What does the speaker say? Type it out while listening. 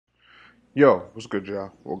Yo, what's good, y'all?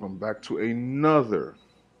 Welcome back to another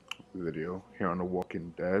video here on The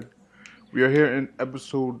Walking Dead. We are here in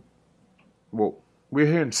well, we're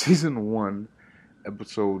here in season one,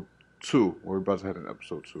 episode two. We're about to head in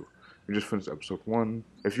episode two. We just finished episode one.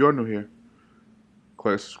 If you're new here,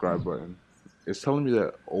 click the subscribe button. It's telling me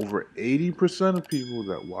that over 80% of people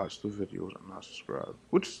that watch the videos are not subscribed,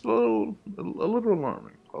 which is a little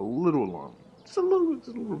alarming. A little alarming. Just a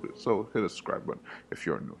little bit. So hit the subscribe button if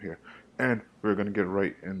you're new here. And we're gonna get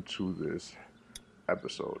right into this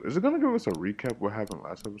episode. Is it gonna give us a recap what happened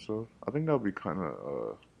last episode? I think that would be kind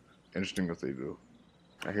of interesting if they do.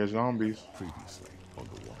 I hear zombies. Previously on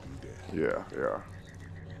The Walking Dead. Yeah, yeah.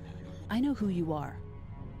 I know who you are.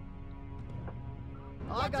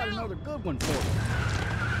 I got another good one for you.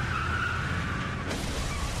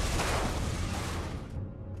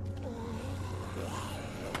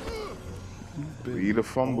 You've been Be the all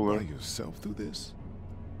fumbler. by yourself through this?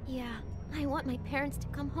 Yeah, I want my parents to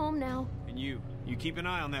come home now. And you keep an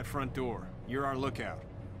eye on that front door. You're our lookout.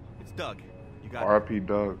 It's Doug. You got it. R.P.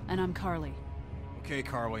 Doug. And I'm Carly. Okay,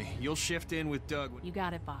 Carly, you'll shift in with Doug. You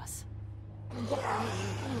got it, boss.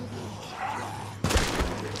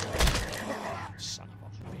 Son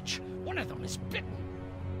of a bitch. One of them is bitten.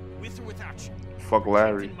 With or without you. Fuck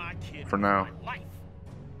Larry. Protecting my kid For now. my life.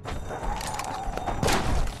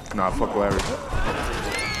 Nah, fuck Larry.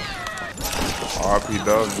 R.P.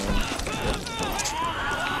 Doug, man.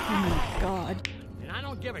 Oh my god. And I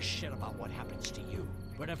don't give a shit about what happens to you.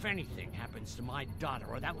 But if anything happens to my daughter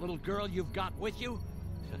or that little girl you've got with you,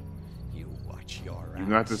 you watch your You're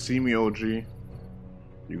gonna have to see me, OG. You're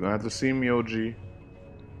gonna have to see me, OG.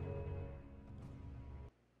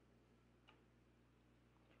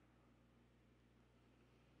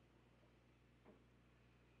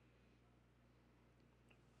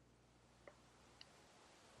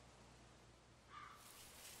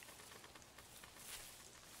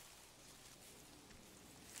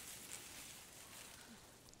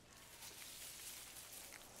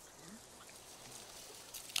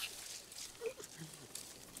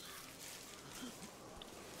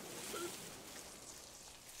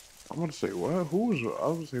 I'm gonna say what? I was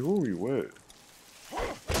gonna say who are we with?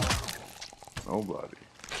 Nobody.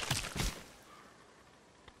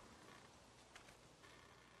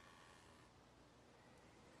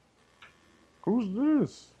 Who's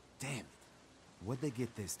this? Damn it. What'd they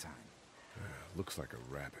get this time? Looks like a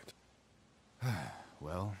rabbit.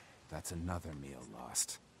 Well, that's another meal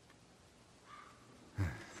lost.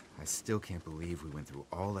 I still can't believe we went through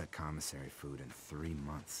all that commissary food in 3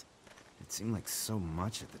 months. It seemed like so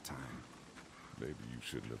much at the time. Maybe you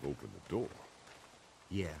shouldn't have opened the door.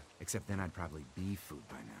 Yeah, except then I'd probably be food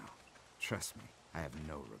by now. Trust me, I have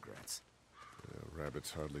no regrets.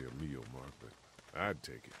 Rabbit's hardly a meal, Mark, but I'd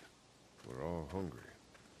take it. We're all hungry.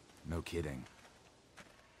 No kidding.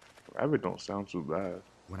 Rabbit don't sound too bad.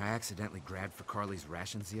 When I accidentally grabbed for Carly's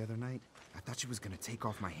rations the other night, I thought she was gonna take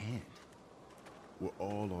off my hand. We're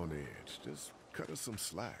all on edge. Just cut us some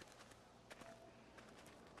slack.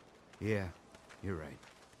 Yeah, you're right.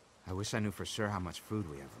 I wish I knew for sure how much food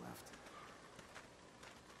we have left.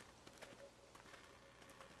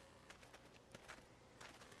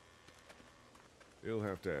 You'll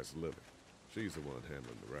have to ask Lily. She's the one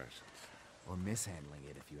handling the rations. Or mishandling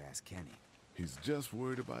it if you ask Kenny. He's just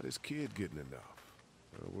worried about his kid getting enough.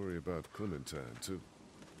 I worry about Clementine, too.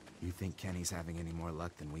 You think Kenny's having any more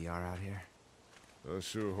luck than we are out here? I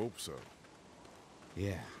sure hope so.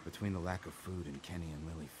 Yeah, between the lack of food and Kenny and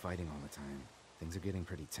Lily fighting all the time, things are getting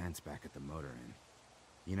pretty tense back at the motor inn.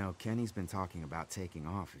 You know, Kenny's been talking about taking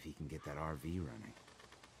off if he can get that RV running.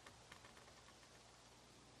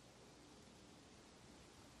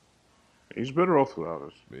 He's better off without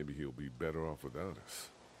us. Maybe he'll be better off without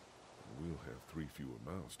us. We'll have 3 fewer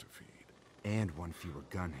mouths to feed. And 1 fewer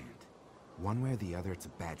gun hand. One way or the other, it's a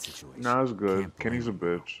bad situation. Nah, it's good. Can't Kenny's a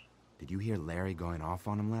blame him, bitch. Did you hear Larry going off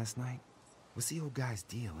on him last night? What's the old guy's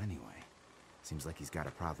deal anyway? Seems like he's got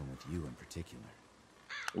a problem with you in particular.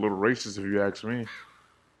 A little racist if you ask me.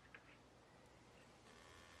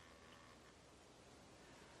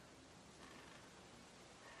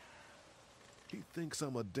 He thinks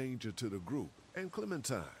I'm a danger to the group and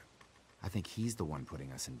Clementine. I think he's the one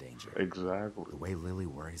putting us in danger. Exactly. The way Lily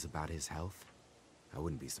worries about his health, I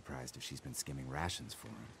wouldn't be surprised if she's been skimming rations for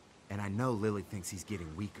him. And I know Lily thinks he's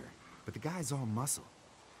getting weaker, but the guy's all muscle.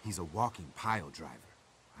 He's a walking pile driver.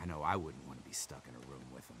 I know I wouldn't want to be stuck in a room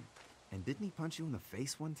with him. And didn't he punch you in the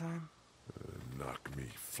face one time? Knock me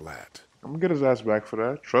flat. I'm gonna get his ass back for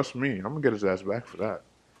that. Trust me, I'm gonna get his ass back for that.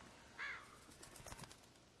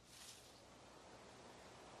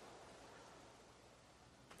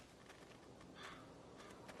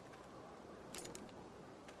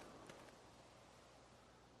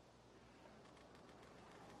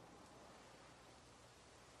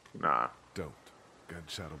 Nah. Don't.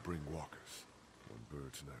 Gunshot'll bring walkers. One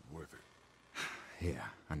bird's not worth it. Yeah,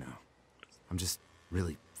 I know. I'm just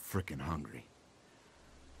really frickin' hungry.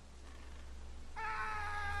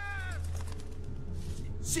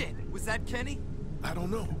 Shit, was that Kenny? I don't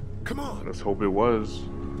know. Come on. Let's hope it was.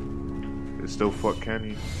 It's still fuck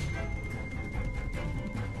Kenny.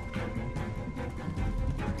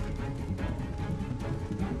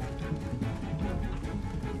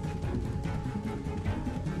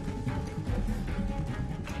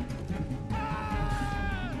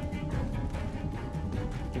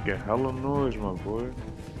 You get hella noise, my boy.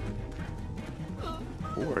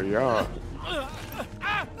 Who are y'all?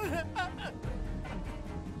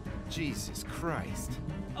 Jesus Christ.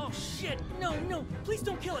 Oh shit! No, no! Please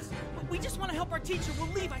don't kill us! We just want to help our teacher. We'll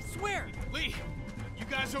leave, I swear! Lee, you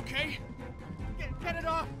guys okay? Get it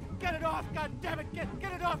off! Get it off! God damn it!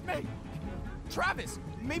 Get it off me! Travis,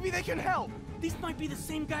 maybe they can help! These might be the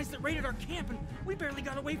same guys that raided our camp, and we barely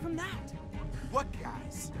got away from that. What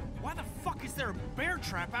guys? Why the fuck is there a bear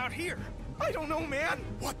trap out here? I don't know, man!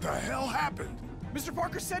 What the hell happened? Mr.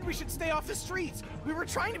 Parker said we should stay off the streets. We were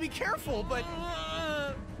trying to be careful, but...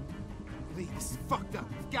 Lee, this is fucked up.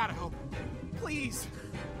 We've gotta help him. Please!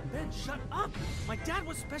 Ben, shut up! My dad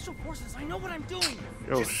was Special Forces. I know what I'm doing.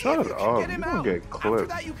 Yo, Just see shut if you can up. get him You gonna out. get clipped. After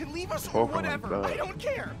that, you can leave us or Talking like whatever. that. I don't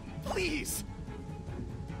care. Please!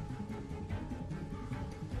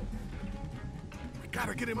 We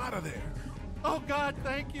gotta get him out of there. Oh, God,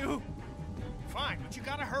 thank you. Fine, but you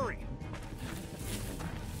gotta hurry.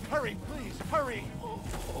 Hurry, please, hurry.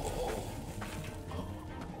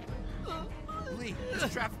 Lee,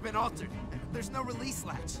 this trap's been altered. There's no release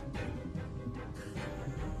latch.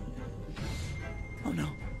 Oh, no.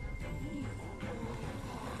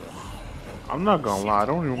 I'm not gonna lie, I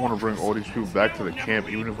don't even want to bring all these people back to the camp,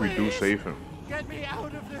 even if we do save him. Get me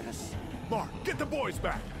out of this. Mark, get the boys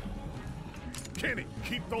back. Kenny,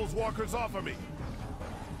 keep those walkers off of me.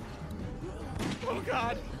 Oh,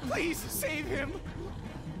 God, please save him.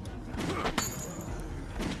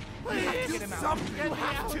 Please, get him out. Get me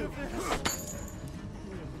out of this.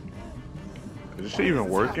 Is this shit even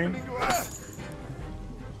working?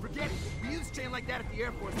 Forget it. We use chain like that at the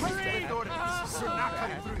Air Force. Hurry! We're not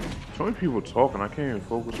cutting through. So many people talking, I can't even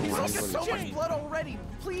focus on what There's so anybody. much blood already.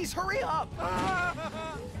 Please, hurry up.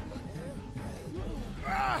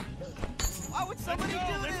 Why would somebody do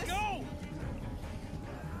Let's this? go!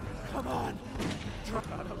 Come on. Oh,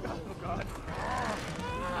 God, oh, God, oh, God.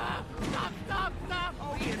 Stop, stop, stop.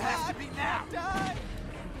 Oh, It has to be now. Die.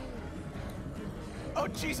 Oh,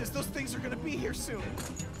 Jesus, those things are gonna be here soon.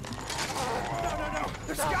 No.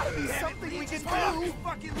 There's gotta be something we can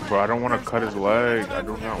do. Bro, I don't want to cut his leg. I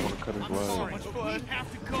do not want to cut his leg. We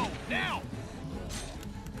have to go, now!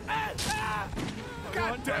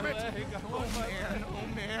 God damn it! Oh,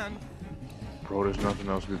 man. Bro, there's nothing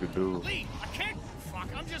else we could do. Lee, I can't... Fuck,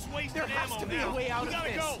 I'm just wasting There has ammo to be now. a way out We of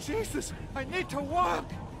gotta this. go! Jesus, I need to walk.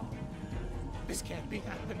 This can't be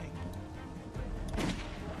happening.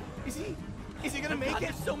 Is he gonna make it?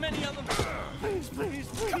 There's so many of them. Please.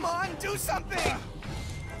 Come on, do something.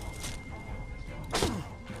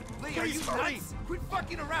 Lee, are you nuts? Quit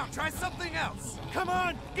fucking around. Try something else. Come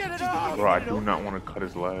on, get it off. Bro, I do not want to cut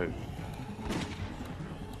his leg.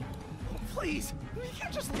 Please, you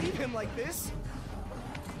can't just leave him like this.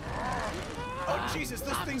 Oh, Jesus,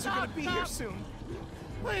 those things are gonna be here soon.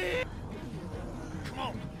 Please. Come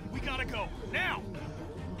on, we gotta go, now!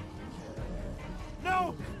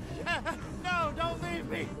 No! No, don't leave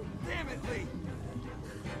me! Damn it, Lee.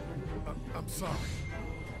 I'm sorry.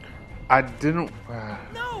 I didn't.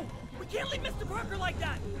 No! We can't leave Mr. Parker like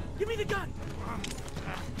that! Give me the gun!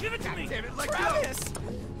 Give it to me! Damn it, let Travis!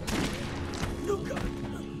 No gun!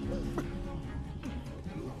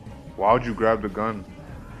 Why would you grab the gun?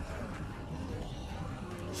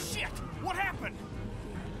 Shit, what happened?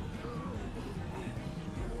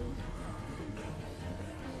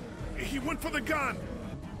 He went for the gun.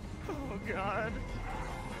 Oh, God.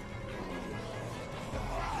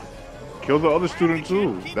 Kill the other student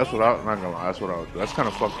too. That's what I'm not gonna lie. That's what I would do. That's kind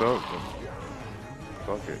of fucked up.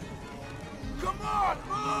 But fuck it. Come on,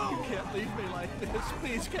 move! You can't leave me like this.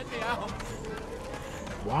 Please get me out.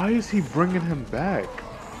 Why is he bringing him back?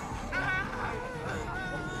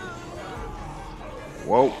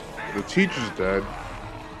 Well, the teacher's dead.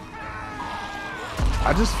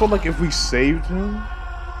 I just feel like if we saved him,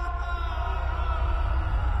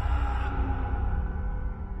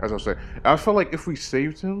 as I was saying, I felt like if we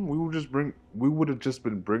saved him, we would have just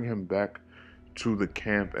been bringing him back to the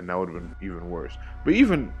camp, and that would have been even worse. But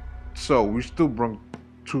even so, we still brought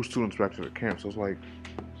 2 students back to the camp. So it's like,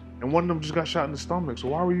 and one of them just got shot in the stomach. So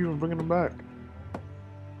why were you even bringing him back?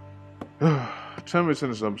 10 minutes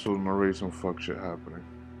in this episode, and already some fuck shit happening.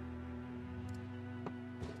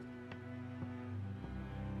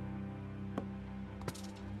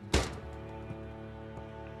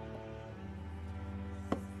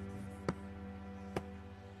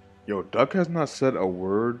 Yo, Duck has not said a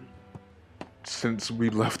word since we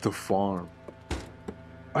left the farm.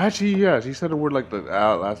 Actually, yes, he said a word like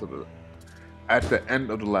the at the end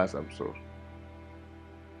of the last episode.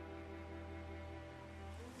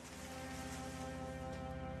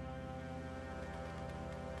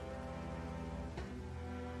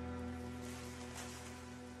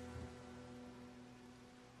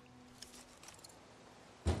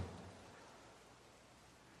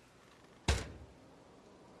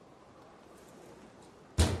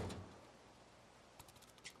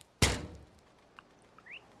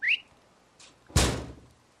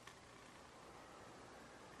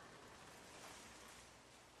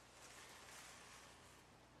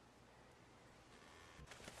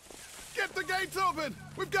 Get the gates open!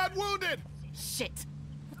 We've got wounded! Shit!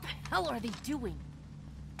 What the hell are they doing?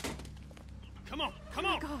 Come on, come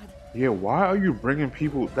on! God. Yeah, why are you bringing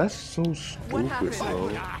people? That's so stupid, happened? bro. What's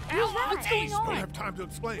going I don't on? have time to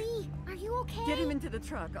explain. Lee, are you okay? Get him into the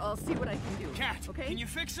truck. I'll see what I can do. Cat, okay? can you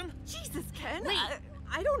fix him? Jesus, Ken. Lee.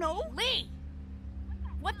 I don't know. Lee!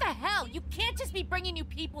 What the hell? You can't just be bringing new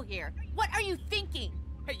people here. What are you thinking?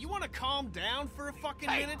 Hey, you want to calm down for a fucking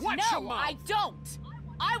Hey, minute? what? No, I don't.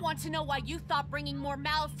 I want to know why you thought bringing more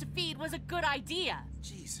mouths to feed was a good idea.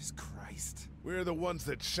 Jesus Christ. We're the ones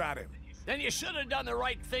that shot him. Then you should have done the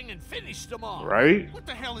right thing and finished them all. Right? What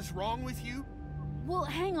the hell is wrong with you? Well,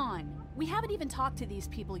 hang on. We haven't even talked to these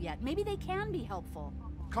people yet. Maybe they can be helpful.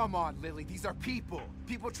 Come on, Lily. These are people.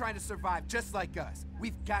 People trying to survive just like us.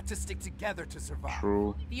 We've got to stick together to survive.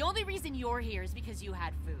 True. The only reason you're here is because you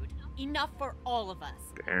had food. Enough for all of us.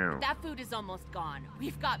 Damn. That food is almost gone.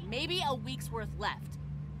 We've got maybe a week's worth left.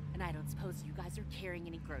 And I don't suppose you guys are carrying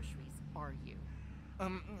any groceries, are you?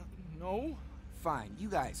 No? Fine, you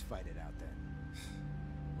guys fight it out then.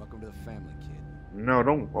 Welcome to the family, kid. No,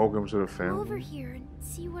 don't welcome to the Come over family. here and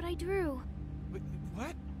see what I drew.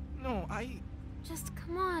 What? No, Just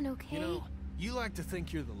come on, okay? You know, you like to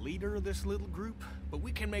think you're the leader of this little group, but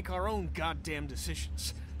we can make our own goddamn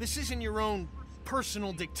decisions. This isn't your own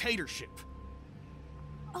personal dictatorship.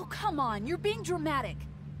 Oh, come on. You're being dramatic.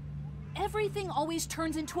 Everything always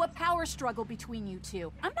turns into a power struggle between you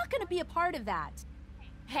two. I'm not going to be a part of that.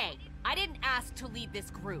 Hey, I didn't ask to lead this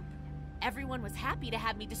group. Everyone was happy to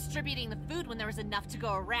have me distributing the food when there was enough to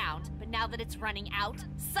go around, but now that it's running out,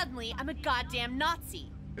 suddenly I'm a goddamn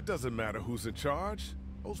Nazi. It doesn't matter who's in charge.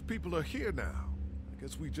 Those people are here now. I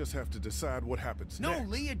guess we just have to decide what happens No, next.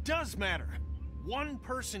 Lee, it does matter. One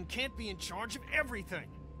person can't be in charge of everything.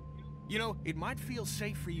 You know, it might feel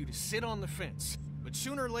safe for you to sit on the fence, but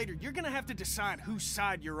sooner or later, you're gonna have to decide whose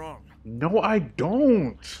side you're on. No, I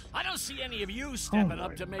don't. I don't see any of you stepping Oh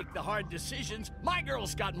up to make the hard decisions. My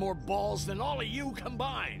girl's got more balls than all of you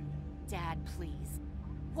combined. Dad, please.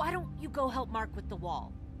 Why don't you go help Mark with the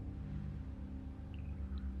wall?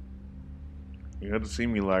 You have to see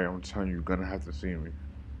me, Larry. I'm telling you, you're gonna have to see me.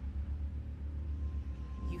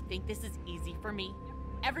 You think this is easy for me?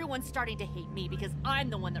 Everyone's starting to hate me because I'm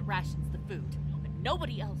the one that rations the food, but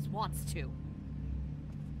nobody else wants to.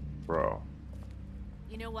 Bro.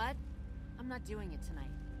 You know what? I'm not doing it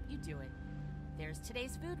tonight. You do it. There's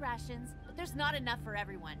today's food rations, but there's not enough for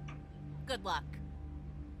everyone. Good luck.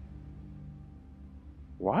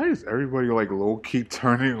 Why is everybody like low-key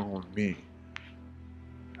turning on me?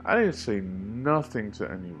 I didn't say nothing to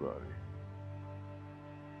anybody.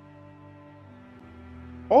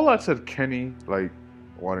 All I said, Kenny, like,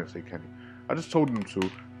 well, I didn't say Kenny. I just told him to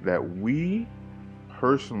that we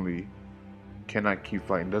personally cannot keep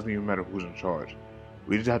fighting. Doesn't even matter who's in charge.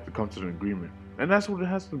 We just have to come to an agreement. And that's what it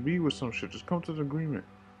has to be with some shit. Just come to an agreement.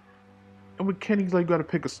 And with Kenny's like, you gotta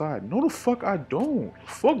pick a side. No, the fuck I don't.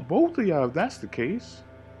 Fuck both of y'all if that's the case.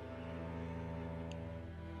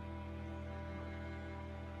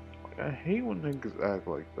 I hate when niggas act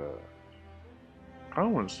like that. I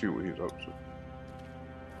don't want to see what he's up to.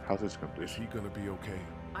 How's his Is condition? he gonna be okay?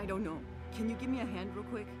 I don't know. Can you give me a hand real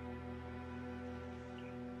quick?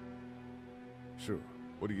 Sure.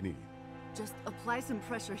 What do you need? Just apply some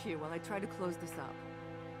pressure here while I try to close this up.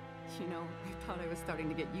 You know, I thought I was starting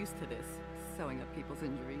to get used to this, sewing up people's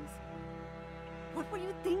injuries. What were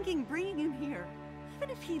you thinking, bringing him here? Even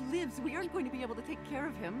if he lives, we aren't going to be able to take care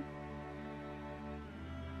of him.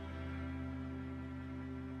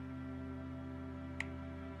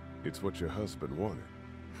 It's what your husband wanted.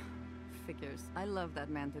 Figures. I love that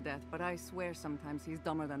man to death, but I swear sometimes he's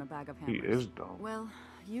dumber than a bag of He hammers. is dumb. Well,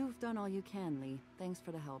 you've done all you can, Lee. Thanks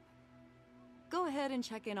for the help. Go ahead and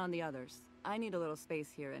check in on the others. I need a little space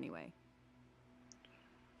here anyway.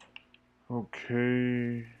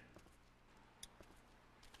 Okay.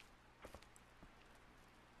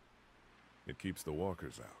 It keeps the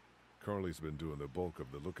walkers out. Carly's been doing the bulk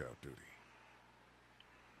of the lookout duty.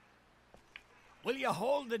 Will you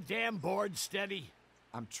hold the damn board steady?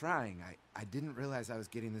 I'm trying. I didn't realize I was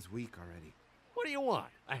getting this weak already. What do you want?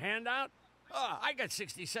 A handout? Oh, I got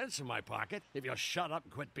 60 cents in my pocket. If you'll shut up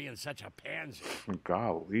and quit being such a pansy.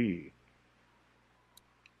 Golly.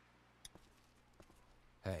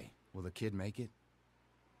 Hey, will the kid make it?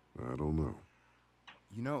 I don't know.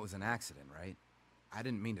 You know it was an accident, right? I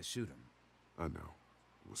didn't mean to shoot him. I know.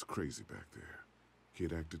 It was crazy back there.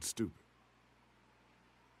 Kid acted stupid.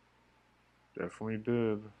 Definitely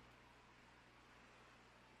did.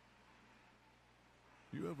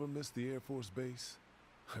 You ever miss the Air Force Base?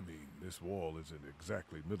 I mean, this wall isn't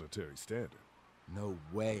exactly military standard. No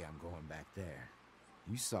way I'm going back there.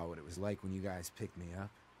 You saw what it was like when you guys picked me up.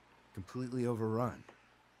 Completely overrun.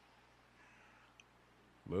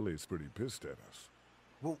 Lily's pretty pissed at us.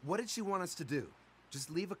 Well, what did she want us to do? Just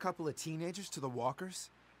leave a couple of teenagers to the walkers?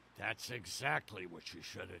 That's exactly what you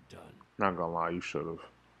should have done. Not gonna lie, you should have.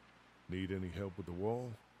 Need any help with the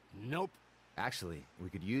wall? Nope. Actually, we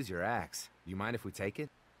could use your axe. Do you mind if we take it?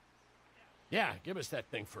 Yeah, give us that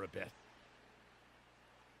thing for a bit.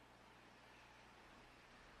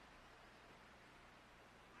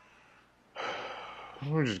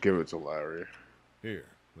 Let me just give it to Larry. Here,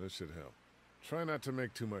 this should help. Try not to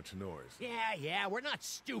make too much noise. Yeah, we're not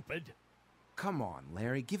stupid. Come on,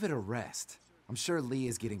 Larry, give it a rest. I'm sure Lee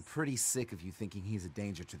is getting pretty sick of you thinking he's a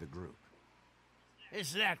danger to the group.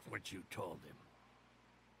 Is that what you told him?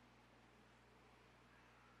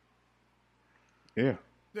 Yeah.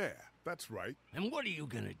 Yeah, that's right. And what are you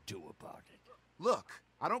gonna do about it? Look,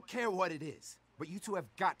 I don't care what it is, but you two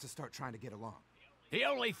have got to start trying to get along. The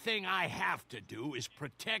only thing I have to do is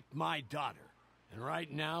protect my daughter. And right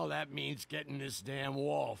now, that means getting this damn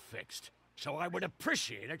wall fixed. So I would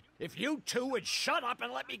appreciate it if you two would shut up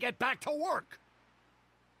and let me get back to work.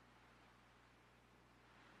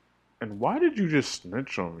 And why did you just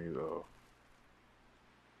snitch on me, though?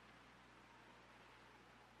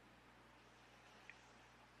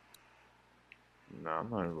 Nah, I'm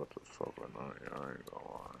not even about to fuck with none of y'all, I ain't gonna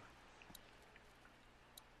lie.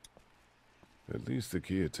 At least the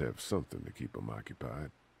kids have something to keep them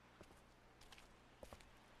occupied.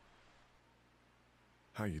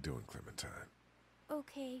 How you doing, Clementine?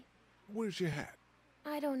 Okay. Where's your hat?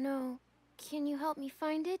 I don't know. Can you help me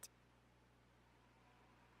find it?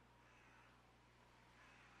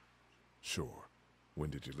 Sure. When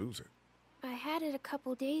did you lose it? I had it a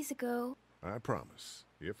couple days ago. I promise.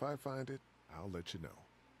 If I find it, I'll let you know.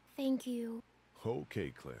 Thank you.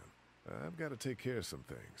 Okay, Clem. I've got to take care of some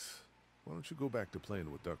things. Why don't you go back to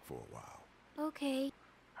playing with Duck for a while? Okay.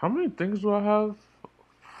 How many things do I have?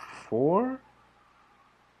 4?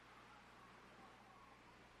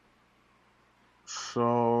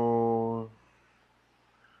 So...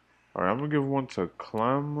 Alright, I'm gonna give one to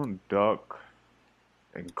Clem, Duck,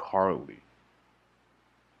 and Carly.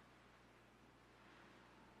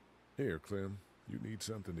 Here, Clem. You need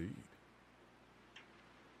something to eat.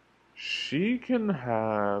 She can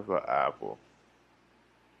have an apple.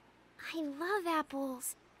 I love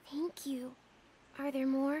apples. Thank you. Are there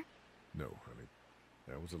more? No, honey.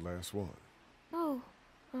 That was the last one. Oh,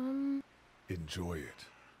 Enjoy it.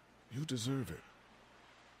 You deserve it.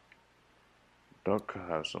 Duck could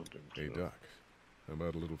have something too. Hey, Duck. How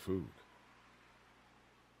about a little food?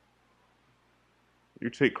 You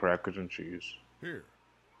take crackers and cheese. Here.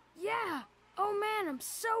 Yeah. Oh man, I'm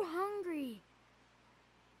so hungry.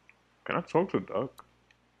 Can I talk to Duck?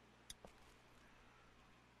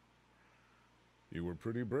 You were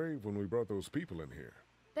pretty brave when we brought those people in here.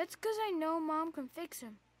 That's because I know Mom can fix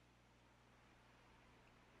him.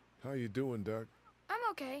 How you doing, Duck? I'm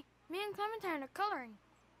okay. Me and Clementine are coloring.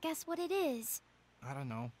 Guess what it is? I don't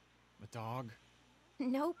know. A dog?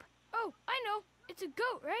 Nope. Oh, I know. It's a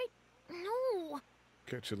goat, right? No.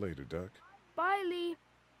 Catch you later, Duck. Bye, Lee.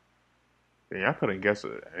 Yeah, I couldn't guess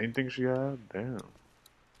it. Anything she had? Damn.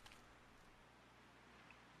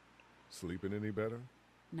 Sleeping any better?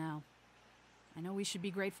 No. I know we should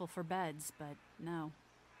be grateful for beds, but no,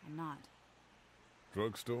 I'm not.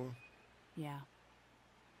 Drugstore? Yeah.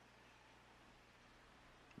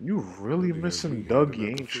 You really Really missing has me Dougie,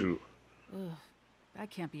 handing out the ain't food. you? Ugh. That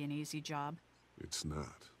can't be an easy job. It's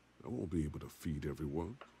not. I won't be able to feed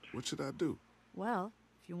everyone. What should I do? Well,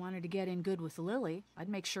 if you wanted to get in good with Lily, I'd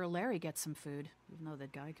make sure Larry gets some food, even though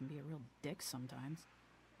that guy can be a real dick sometimes.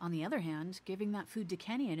 On the other hand, giving that food to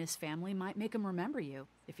Kenny and his family might make him remember you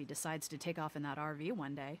if he decides to take off in that RV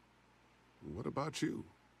one day. What about you?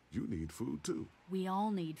 You need food too. We all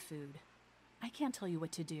need food. I can't tell you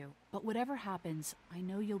what to do, but whatever happens, I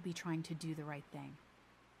know you'll be trying to do the right thing.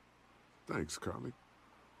 Thanks, Carly.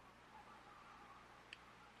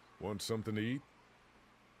 Want something to eat?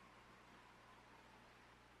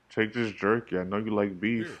 Take this jerky. I know you like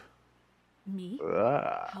beef. Here. Me?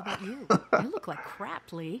 Ah. How about you? You look like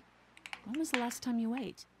crap, Lee. When was the last time you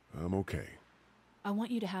ate? I'm okay. I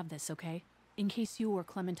want you to have this, okay? In case you or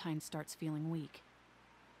Clementine starts feeling weak.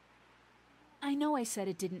 I know I said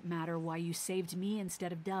it didn't matter why you saved me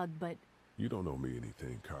instead of Doug, but... You don't owe me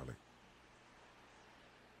anything, Carly.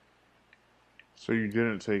 So you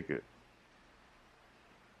didn't take it.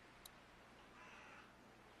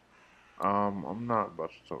 I'm not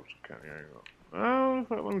about to talk to Kenny.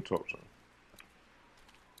 Let me talk to him.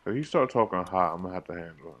 If he start talking hot, I'm gonna have to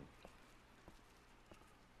handle him.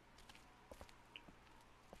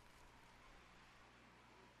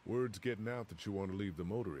 Word's getting out that you want to leave the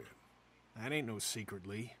motor in. That ain't no secret,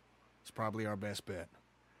 Lee. It's probably our best bet.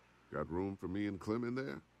 Got room for me and Clem in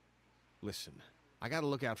there? Listen, I gotta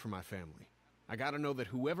look out for my family. I gotta know that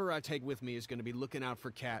whoever I take with me is gonna be looking out for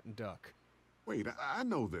Cat and Duck. Wait, I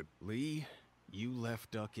know that... Lee, you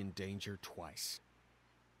left Duck in danger twice.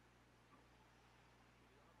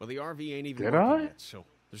 Well, the RV ain't even working yet, so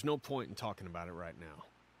there's no point in talking about it right now.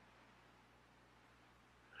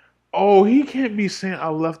 Oh, he can't be saying I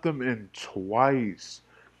left them in twice.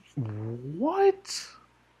 What?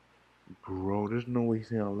 Bro, there's no way he's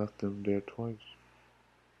saying I left them there twice.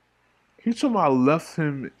 He's talking about I left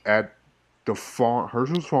him at the farm,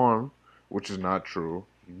 Hershel's farm, which is not true.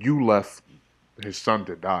 You left his son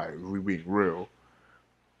to die, if we being real.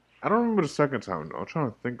 I don't remember the second time, though. I'm trying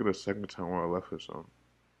to think of the second time where I left his son.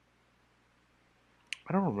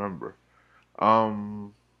 I don't remember.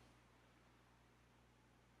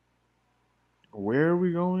 Where are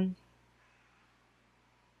we going?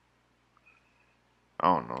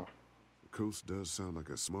 I don't know. The coast does sound like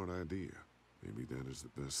a smart idea. Maybe that is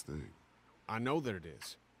the best thing. I know that it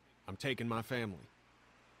is. I'm taking my family.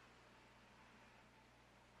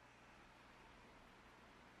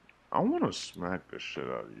 I want to smack the shit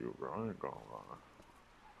out of you, bro. I ain't gonna lie.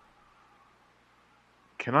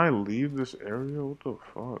 Can I leave this area? What the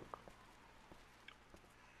fuck?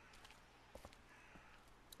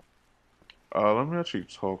 Let me actually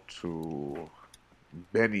talk to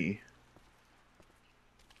Benny.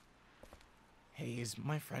 Hey, is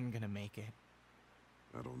my friend gonna make it?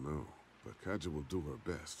 I don't know, but Katjaa will do her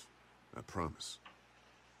best. I promise.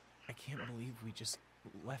 I can't believe we just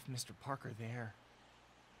left Mr. Parker there.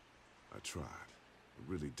 I tried. I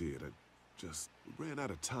really did. I just ran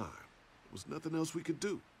out of time. There was nothing else we could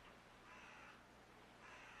do.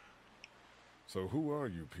 So who are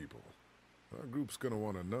you people? Our group's gonna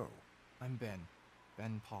want to know. I'm Ben.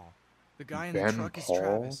 Ben Paul. The guy in Ben the truck Paul? is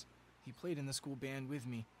Travis. He played in the school band with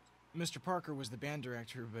me. Mr. Parker was the band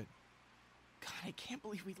director, but... God, I can't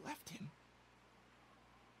believe we left him.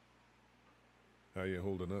 How you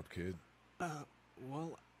holding up, kid?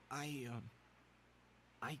 Well, I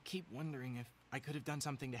keep wondering if I could have done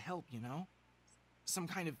something to help, you know? Some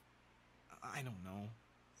kind of... I don't know.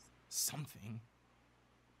 Something.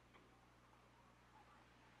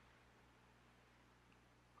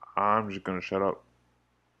 I'm just gonna shut up.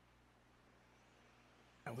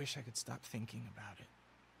 I wish I could stop thinking about it.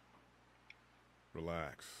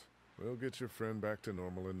 Relax. We'll get your friend back to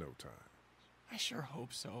normal in no time. I sure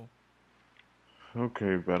hope so.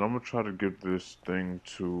 Okay, Ben, I'm gonna try to give this thing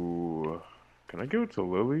to... Can I give it to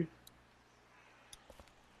Lily?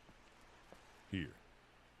 Here.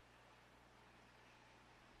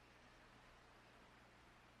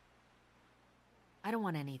 I don't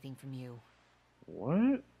want anything from you.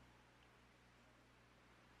 What?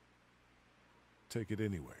 Take it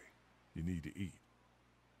anyway. You need to eat.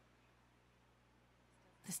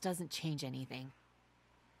 This doesn't change anything.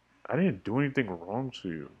 I didn't do anything wrong to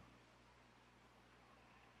you.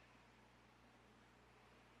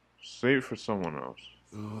 Save it for someone else.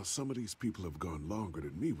 Some of these people have gone longer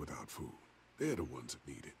than me without food. They're the ones that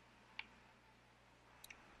need it.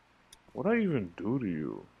 What'd I even do to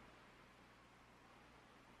you?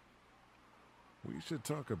 We should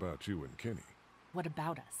talk about you and Kenny. What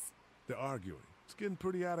about us? They're arguing. It's getting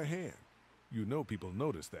pretty out of hand. You know people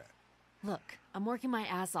notice that. Look, I'm working my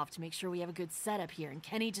ass off to make sure we have a good setup here, and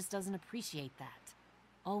Kenny just doesn't appreciate that.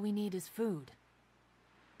 All we need is food.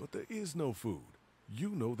 But there is no food. You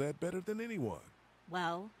know that better than anyone.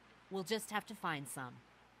 Well, we'll just have to find some.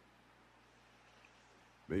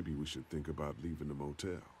 Maybe we should think about leaving the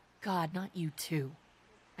motel. God, not you too.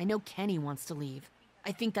 I know Kenny wants to leave.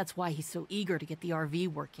 I think that's why he's so eager to get the RV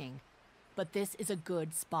working. But this is a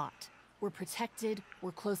good spot. We're protected,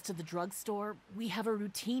 we're close to the drugstore, we have a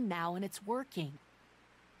routine now and it's working.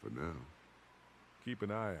 For now. Keep an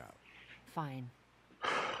eye out. Fine.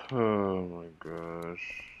 Oh my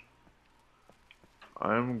gosh.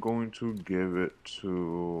 I'm going to give it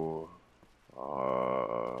to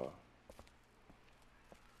I'll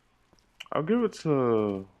give it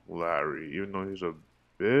to Larry, even though he's a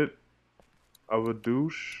bit of a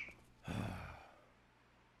douche.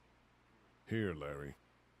 Here, Larry.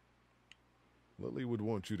 Lily would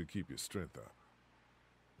want you to keep your strength up.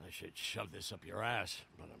 I should shove this up your ass,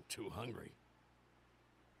 but I'm too hungry.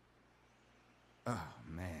 Oh,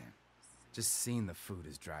 man. Just seeing the food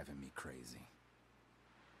is driving me crazy.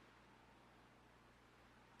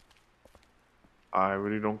 I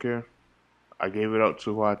really don't care. I gave it out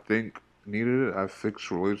to who I think needed it. I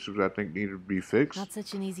fixed relationships I think needed to be fixed. Not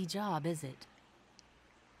such an easy job, is it?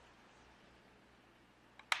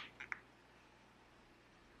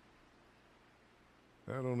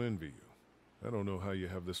 I don't envy you. I don't know how you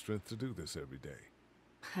have the strength to do this every day.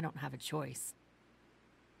 I don't have a choice.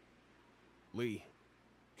 Lee.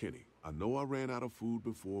 Kenny, I know I ran out of food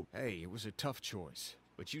before. Hey, it was a tough choice,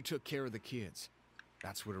 but you took care of the kids.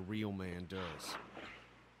 That's what a real man does.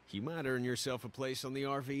 You might earn yourself a place on the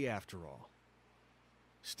RV after all.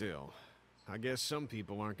 Still, I guess some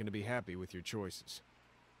people aren't going to be happy with your choices.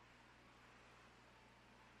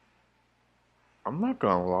 I'm not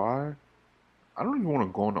gonna lie. I don't even want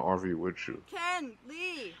to go in the RV with you. Ken,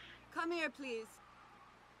 Lee, come here, please.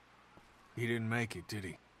 He didn't make it, did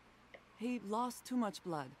he? He lost too much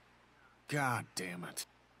blood. God damn it.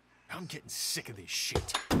 I'm getting sick of this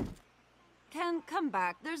shit. Ken, come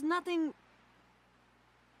back. There's nothing...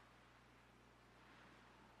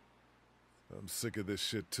 I'm sick of this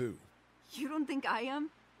shit too. You don't think I am?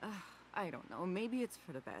 I don't know. Maybe it's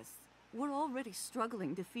for the best. We're already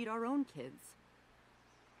struggling to feed our own kids.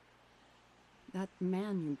 That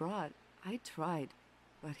man you brought, I tried,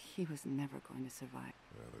 but he was never going to survive.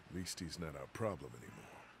 Well, at least he's not our problem anymore.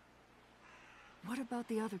 What about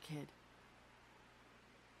the other kid?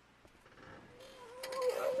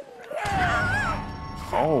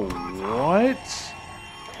 Oh, what?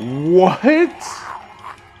 What?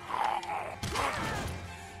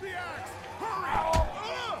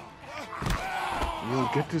 Yo,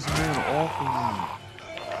 get this man off of me.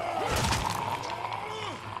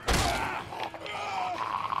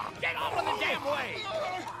 Get out of the damn way!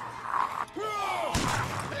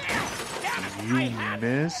 You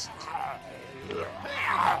missed?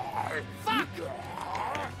 Fuck!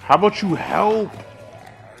 How about you help?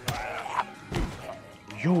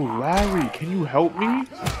 Yo, Larry, can you help me?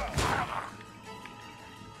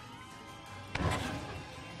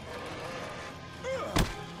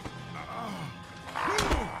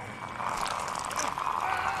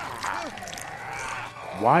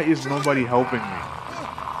 Why is nobody helping me?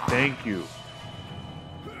 Thank you.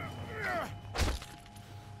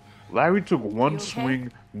 Larry took one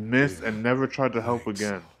swing, missed, and never tried to help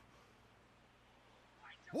again.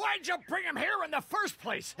 Why'd you bring him here in the first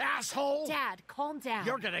place, asshole? Dad, calm down.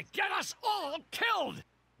 You're gonna get us all killed!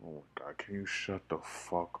 Oh my god, can you shut the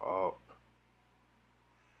fuck up?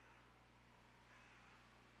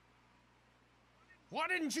 Why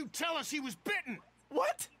didn't you tell us he was bitten?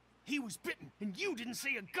 What? He was bitten, and you didn't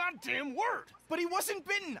say a goddamn word! But he wasn't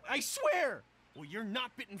bitten, I swear! Well, your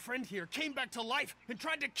not-bitten friend here came back to life and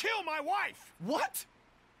tried to kill my wife! What?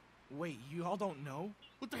 Wait, you all don't know?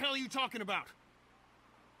 What the hell are you talking about?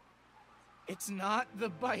 It's not the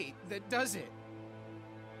bite that does it.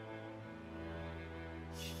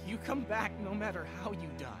 You come back no matter how you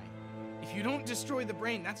die. If you don't destroy the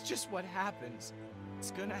brain, that's just what happens.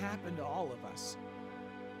 It's gonna happen to all of us.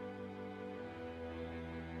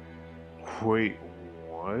 Wait,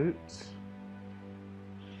 what?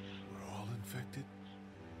 We're all infected?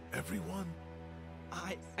 Everyone?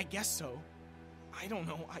 I guess so. I don't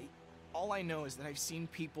know. All I know is that I've seen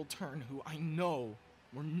people turn who I know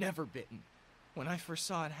were never bitten. When I first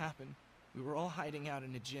saw it happen, we were all hiding out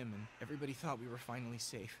in a gym and everybody thought we were finally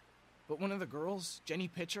safe. But one of the girls, Jenny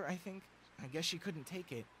Pitcher, I think, I guess she couldn't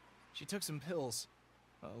take it. She took some pills.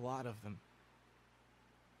 A lot of them.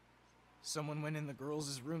 Someone went in the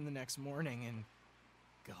girls' room the next morning and...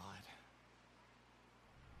 God.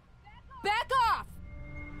 Back off!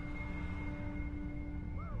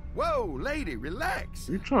 Whoa, lady, relax.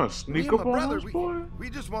 You trying to Me sneak and up my on brother, us, boy? we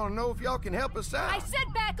just want to know if y'all can help us out. I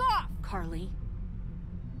said back off! Carly.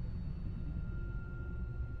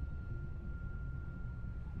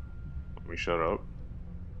 Let me shut up.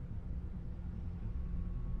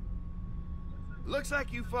 Look looks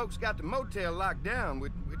like you folks got the motel locked down,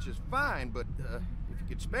 which is fine, but if you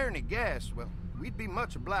could spare any gas, well, we'd be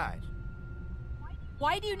much obliged.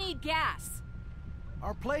 Why do you need gas?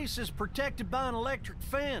 Our place is protected by an electric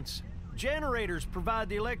fence. Generators provide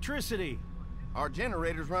the electricity. Our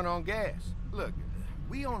generators run on gas. Look,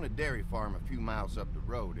 we own a dairy farm a few miles up the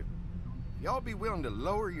road. If y'all be willing to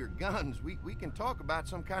lower your guns, we can talk about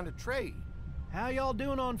some kind of trade. How y'all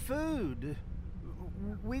doing on food?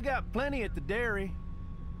 We got plenty at the dairy.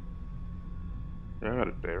 Yeah, I got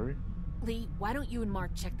a dairy. Lee, why don't you and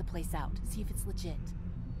Mark check the place out, see if it's legit?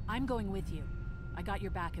 I'm going with you. I got your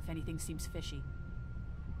back if anything seems fishy.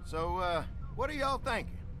 So, what are y'all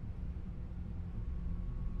thinking?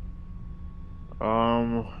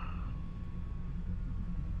 I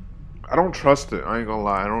don't trust it. I ain't gonna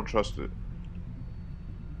lie, I don't trust it.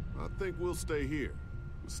 I think we'll stay here.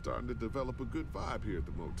 We're starting to develop a good vibe here at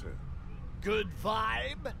the motel. Good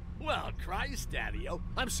vibe? Well, Christ, Daddy-o,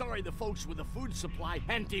 I'm sorry the folks with the food supply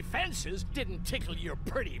and defenses didn't tickle your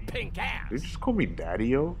pretty pink ass. Did you just call me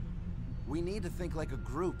Daddy-o? We need to think like a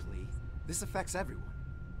group, Lee. This affects everyone.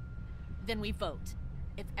 Then we vote.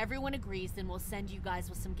 If everyone agrees, then we'll send you guys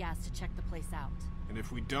with some gas to check the place out. And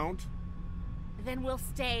if we don't? Then we'll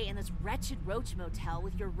stay in this wretched roach motel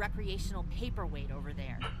with your recreational paperweight over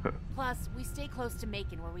there. Plus, we stay close to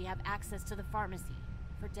Macon where we have access to the pharmacy.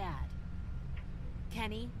 For Dad.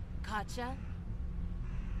 Kenny? Katja?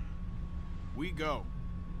 We go.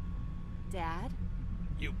 Dad?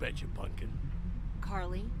 You betcha, Pumpkin.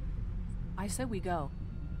 Carly? I said we go.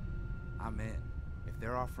 I'm in. If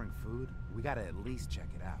they're offering food, we gotta at least check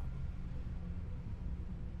it out.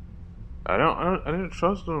 I didn't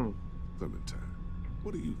trust them. Clementine,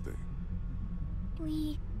 what do you think?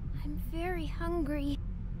 Lee, I'm very hungry.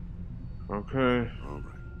 Okay. All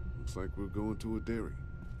right. Looks like we're going to a dairy.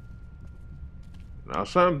 Now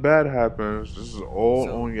something bad happens. This is all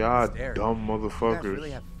on y'all dairy. dumb You guys motherfuckers.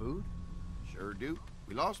 really have food? Sure do.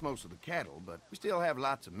 We lost most of the cattle, but we still have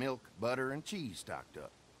lots of milk, butter, and cheese stocked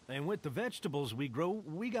up. And with the vegetables we grow,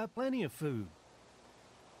 we got plenty of food.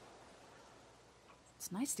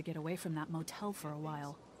 It's nice to get away from that motel for a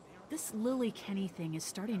while. This Lily Kenny thing is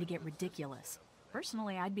starting to get ridiculous.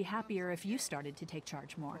 Personally, I'd be happier if you started to take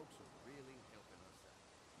charge more.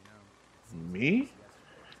 Me?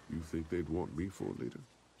 You think they'd want me for a leader?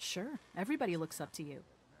 Sure, everybody looks up to you.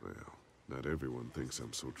 Well, not everyone thinks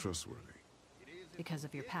I'm so trustworthy. Because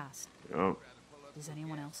of your past. Yup. Does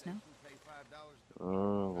anyone else know?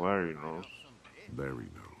 Larry knows. Larry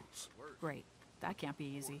knows. Great. That can't be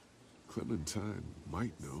easy. Clementine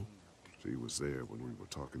might know. She was there when we were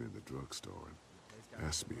talking in the drugstore and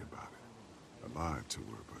asked me about it. I lied to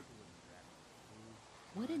her, but...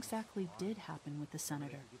 What exactly did happen with the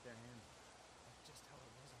senator?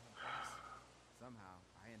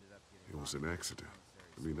 It was an accident.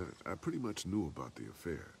 I mean, I pretty much knew about the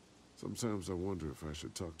affair. Sometimes I wonder if I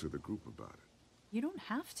should talk to the group about it. You don't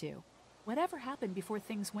have to. Whatever happened before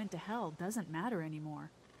things went to hell doesn't matter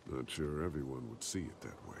anymore. Not sure everyone would see it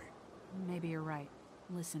that way. Maybe you're right.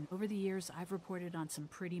 Listen, over the years, I've reported on some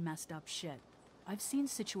pretty messed up shit. I've seen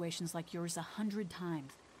situations like yours 100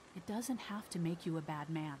 times. It doesn't have to make you a bad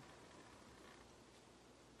man.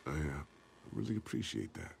 I really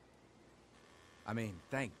appreciate that. I mean,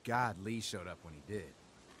 thank God Lee showed up when he did.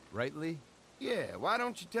 Right, Lee? Yeah, why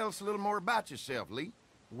don't you tell us a little more about yourself, Lee?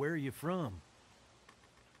 Where are you from?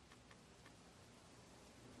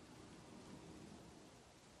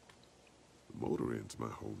 The motor inn's my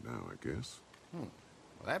home now, I guess. Well,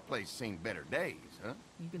 that place seen better days, huh?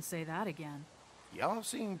 You can say that again. Y'all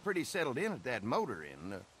seem pretty settled in at that motor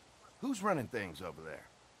inn. Who's running things over there?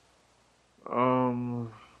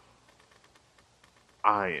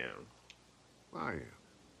 I am. I am.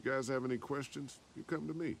 You guys have any questions? You come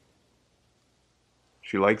to me.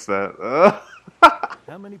 She likes that.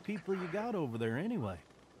 How many people you got over there anyway?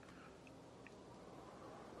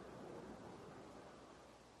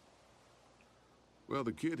 Well,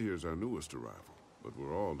 the kid here's our newest arrival, but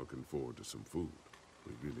we're all looking forward to some food.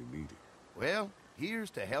 We really need it. Well, here's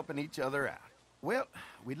to helping each other out. Well,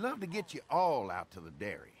 we'd love to get you all out to the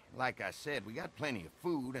dairy. Like I said, we got plenty of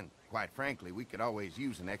food, and quite frankly, we could always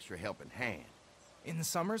use an extra helping hand. In the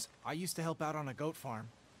summers, I used to help out on a goat farm.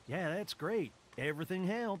 Yeah, that's great. Everything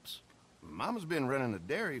helps. Mama's been running the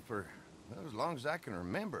dairy for, well, as long as I can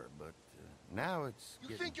remember, but now it's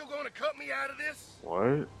You think you're gonna cut me out of this?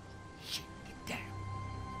 What? Shit, get down.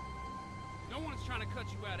 No one's trying to cut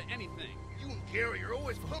you out of anything. You and Gary are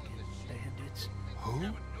always pulling this shit. Bandits.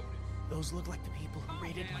 Who? Those look like the people who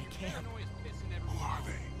raided my camp. Who are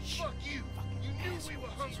they? Fuck you! You knew we were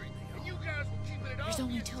hungry, and you guys were keeping it all There's to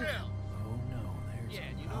only two of yourself. them. Oh no, there's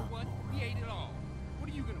Yeah, you know what? We ate it all.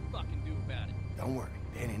 What are you gonna fucking do about it? Don't worry.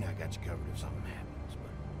 Danny and I got you covered if something happens,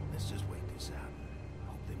 but let's just wait this out.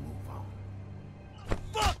 Hope they move on.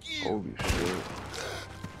 Fuck you! Holy shit.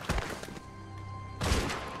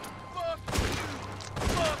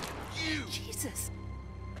 Fuck you! Jesus.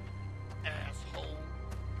 Asshole.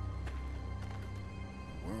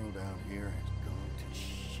 The world out here has gone to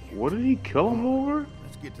shit. What did he kill him over?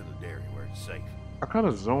 Let's get to the dairy where it's safe. I kind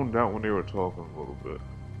of zoned out when they were talking a little bit.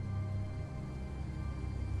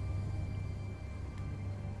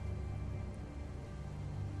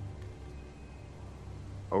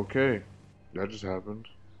 Okay, that just happened.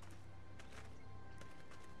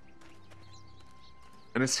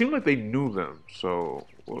 And it seemed like they knew them, so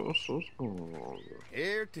what's going on there?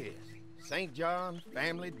 Here it is. St. John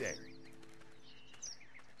Family Dairy.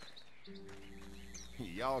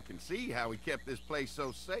 Y'all can see how we kept this place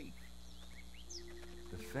so safe.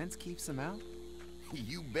 The fence keeps them out?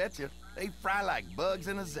 You betcha. They fry like bugs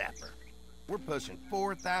in a zapper. We're pushing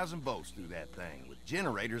 4,000 volts through that thing with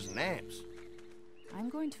generators and amps. I'm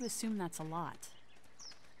going to assume that's a lot.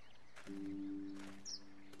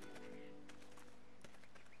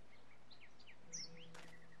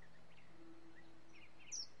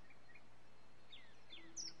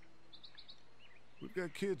 We've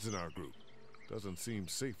got kids in our group. Doesn't seem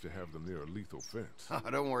safe to have them near a lethal fence. Oh,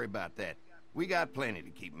 don't worry about that. We got plenty to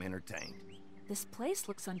keep them entertained. This place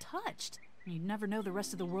looks untouched. You'd never know the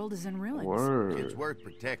rest of the world is in ruins. Word. It's worth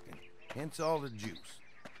protecting. Hence all the juice.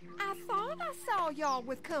 I thought I saw y'all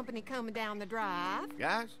with company coming down the drive.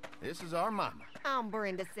 Guys, this is our mama. I'm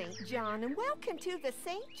Brenda St. John, and welcome to the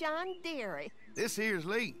St. John Dairy. This here's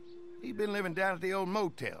Lee. He's been living down at the old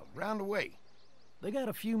motel, round the way. They got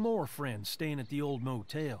a few more friends staying at the old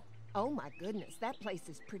motel. Oh my goodness, that place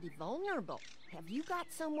is pretty vulnerable. Have you got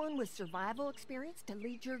someone with survival experience to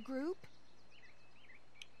lead your group?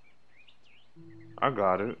 I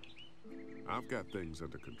got it. I've got things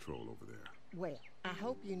under control over there. Well, I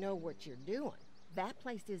hope you know what you're doing. That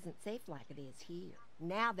place isn't safe like it is here.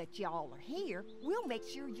 Now that y'all are here, we'll make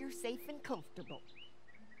sure you're safe and comfortable.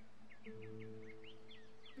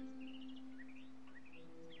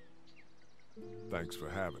 Thanks for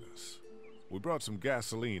having us. We brought some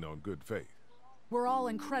gasoline on good faith. We're all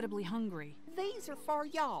incredibly hungry. These are for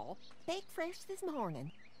y'all. Baked fresh this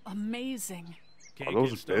morning. Amazing. Are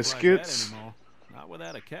those biscuits? Like that anymore. Not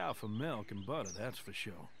without a cow for milk and butter, that's for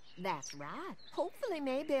sure. That's right. Hopefully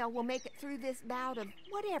Maybelle will make it through this bout of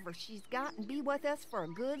whatever she's got and be with us for a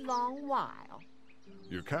good long while.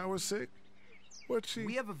 Your cow is sick? What's she?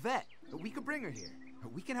 We have a vet. We could bring her here.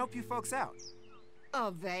 We can help you folks out.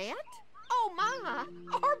 A vet? Oh my!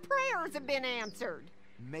 Our prayers have been answered.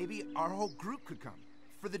 Maybe our whole group could come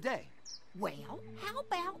for the day. Well, how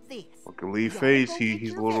about this? Look at Lee Y'all face. go He's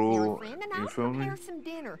get your little. veterinary friend and You I'll feel me? prepare some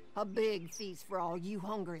dinner. A big feast for all you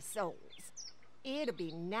hungry souls. It'll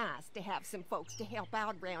be nice to have some folks to help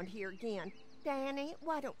out around here again. Danny,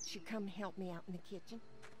 why don't you come help me out in the kitchen?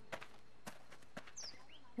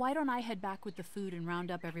 Why don't I head back with the food and round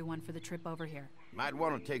up everyone for the trip over here? Might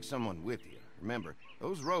want to take someone with you. Remember,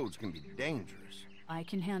 those roads can be dangerous. I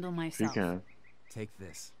can handle He myself. can. Take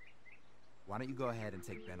this. Why don't you go ahead and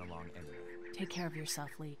take Ben along anyway? Take care of yourself,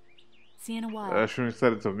 Lee. See you in a while. I shouldn't have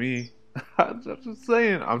said it to me. I'm just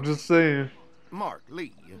saying. I'm just saying. Mark,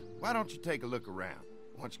 Lee, why don't you take a look around?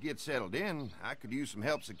 Once you get settled in, I could use some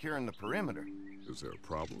help securing the perimeter. Is there a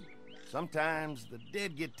problem? Sometimes the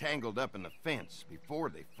dead get tangled up in the fence before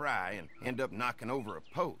they fry and end up knocking over a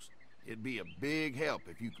post. It'd be a big help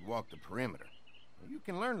if you could walk the perimeter. You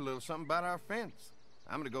can learn a little something about our fence.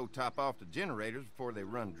 I'm gonna go top off the generators before they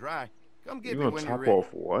run dry. Come get me when you're ready. Top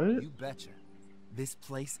off what? You betcha. This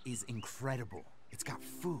place is incredible. It's got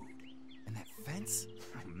food. And that fence?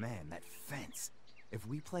 Oh man, that fence. If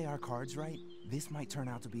we play our cards right, this might turn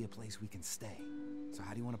out to be a place we can stay. So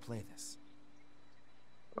how do you want to play this?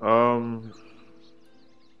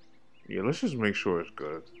 Yeah, let's just make sure it's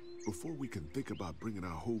good. Before we can think about bringing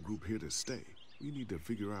our whole group here to stay, we need to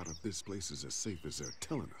figure out if this place is as safe as they're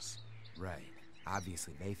telling us. Right.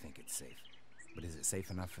 Obviously they think it's safe. But is it safe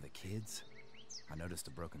enough for the kids? I noticed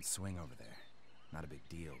a broken swing over there. Not a big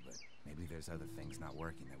deal, but maybe there's other things not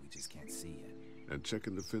working that we just can't see yet. And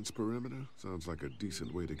checking the fence perimeter sounds like a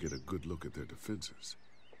decent way to get a good look at their defenses.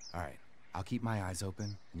 Alright, I'll keep my eyes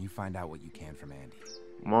open, and you find out what you can from Andy.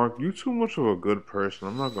 Mark, you too much of a good person.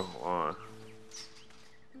 I'm not gonna lie.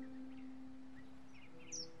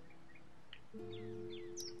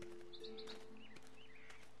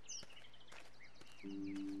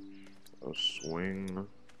 A swing.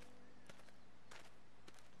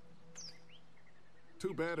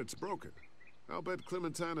 Too bad it's broken. I'll bet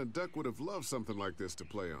Clementine and Duck would have loved something like this to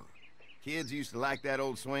play on. Kids used to like that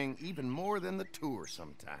old swing even more than the tour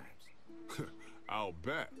sometimes. I'll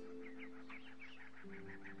bet.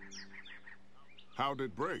 How'd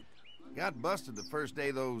it break? Got busted the first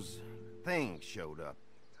day those things showed up.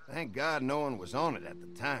 Thank God no one was on it at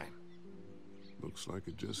the time. Looks like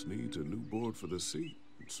it just needs a new board for the seat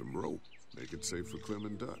and some rope. Make it safe for Clem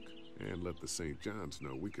and Duck. And let the St. John's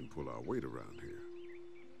know we can pull our weight around here.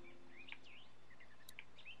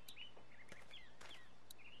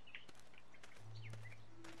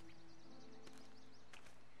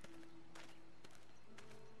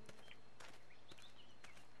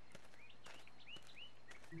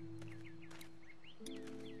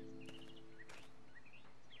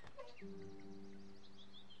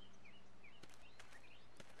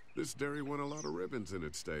 This dairy won a lot of ribbons in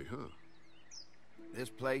its day, huh? This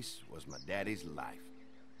place was my daddy's life.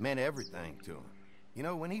 Meant everything to him. You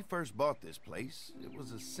know, when he first bought this place, it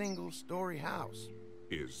was a single-story house.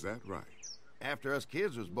 Is that right? After us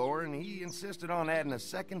kids was born, he insisted on adding a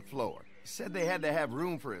second floor. He said they had to have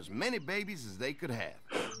room for as many babies as they could have.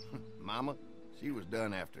 Mama, she was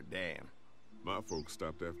done after Dan. My folks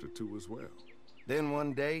stopped after 2 as well. Then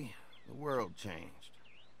one day, the world changed.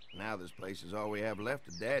 Now this place is all we have left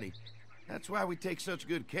of Daddy. That's why we take such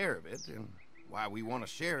good care of it, and why we want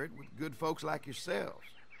to share it with good folks like yourselves.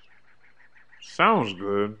 Sounds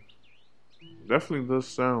good. Definitely does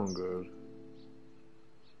sound good.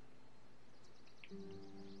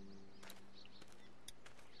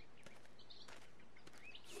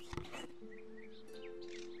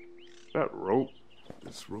 That rope.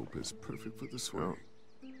 This rope is perfect for the swing.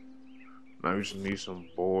 Oh. Now we just need some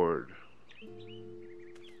board.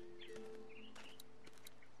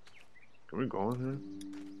 Can we go in here?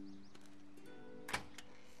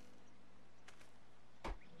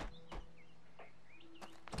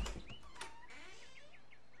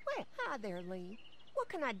 Well, hi there, Lee. What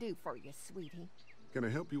can I do for you, sweetie? Can I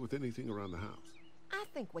help you with anything around the house? I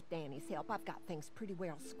think with Danny's help, I've got things pretty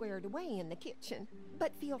well squared away in the kitchen.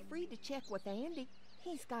 But feel free to check with Andy.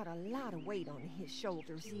 He's got a lot of weight on his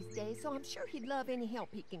shoulders these days, so I'm sure he'd love any help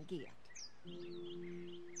he can get.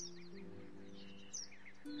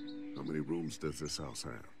 How many rooms does this house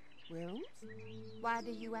have? Rooms? Why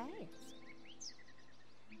do you ask?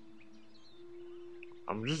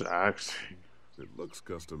 I'm just asking. It looks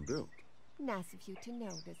custom built. Nice of you to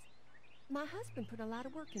notice. My husband put a lot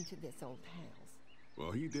of work into this old house.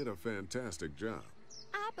 Well, he did a fantastic job.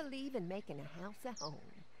 I believe in making a house a home.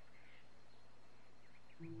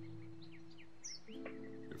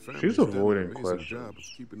 Your family's She's done avoiding an amazing questions. job of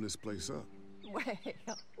keeping this place up. Well,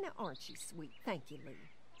 now aren't you sweet? Thank you,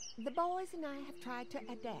 Lee. The boys and I have tried to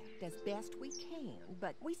adapt as best we can,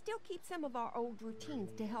 but we still keep some of our old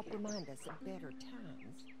routines to help remind us of better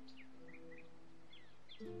times.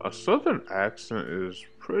 A southern accent is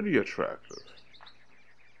pretty attractive.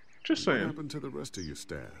 Just What saying. happened to the rest of your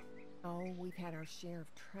staff? Oh, we've had our share of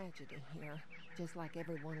tragedy here, just like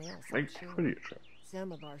everyone else, I'm Like, sure. pretty attractive.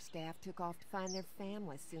 Some of our staff took off to find their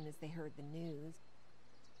family as soon as they heard the news.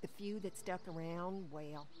 The few that stuck around,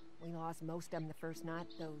 well, we lost most of them the first night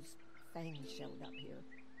those things showed up here.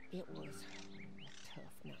 It was a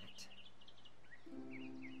tough night.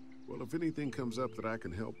 Well, if anything comes up that I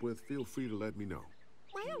can help with, feel free to let me know.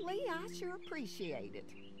 Well, Lee, I sure appreciate it.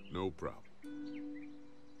 No problem.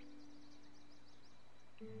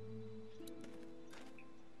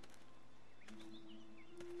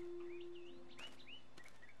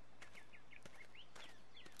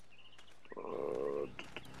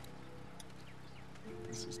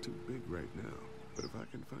 This is too big right now, but if I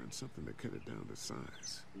can find something to cut it down to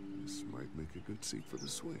size, this might make a good seat for the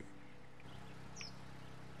swing.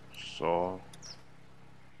 Saw.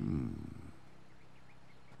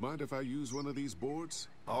 Mind if I use one of these boards?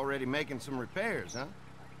 Already making some repairs, huh?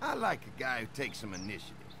 I like a guy who takes some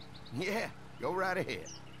initiative. Yeah, go right ahead.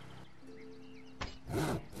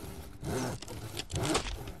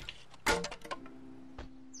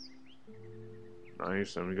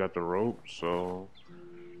 Nice, and we got the rope, so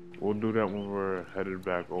we'll do that when we're headed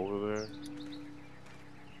back over there.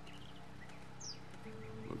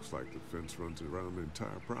 Looks like the fence runs around the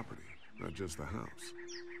entire property, not just the house.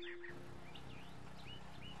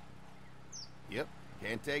 Yep,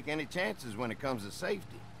 can't take any chances when it comes to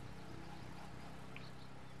safety.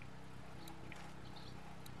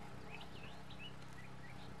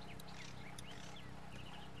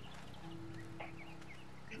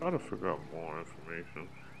 Try to figure out more information.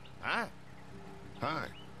 Hi. Hi.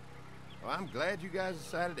 Well, I'm glad you guys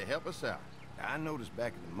decided to help us out. I noticed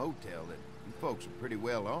back at the motel that you folks are pretty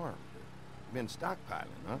well armed. Been stockpiling,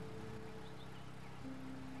 huh?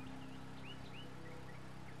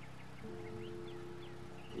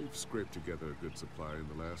 We've We've scraped together a good supply in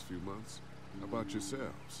the last few months. How about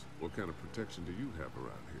yourselves? What kind of protection do you have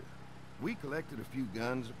around here? We collected a few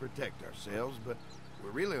guns to protect ourselves, but we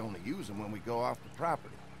really only use them when we go off the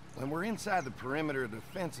property. When we're inside the perimeter, the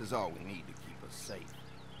fence is all we need to keep us safe.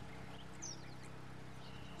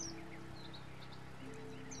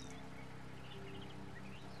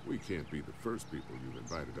 We can't be the first people you've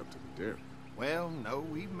invited up to the dairy. Well, no,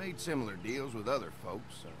 we've made similar deals with other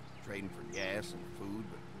folks, trading for gas and food,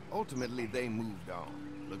 but ultimately they moved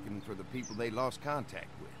on, looking for the people they lost contact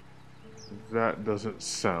with. That doesn't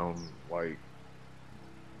sound like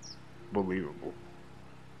believable.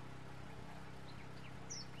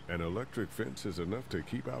 An electric fence is enough to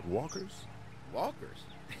keep out walkers? Walkers?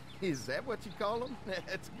 Is that what you call them?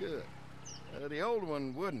 That's good. The old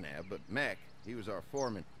one wouldn't have, but Mac, he was our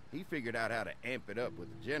foreman, he figured out how to amp it up with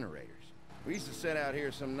the generators. We used to sit out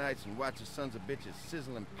here some nights and watch the sons of bitches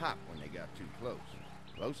sizzle and pop when they got too close.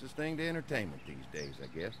 Closest thing to entertainment these days, I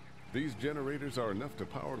guess. These generators are enough to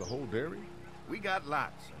power the whole dairy? We got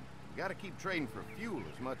lots, and we gotta keep trading for fuel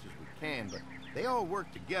as much as we can, but they all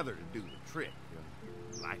work together to do the trick.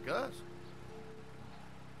 Like us.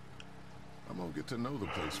 I'm gonna get to know the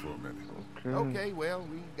place for a minute. Okay, well,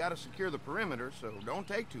 we gotta secure the perimeter, so don't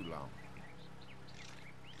take too long.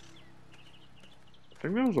 I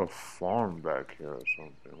think there was a farm back here or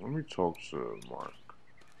something. Let me talk to Mark.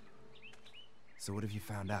 So what have you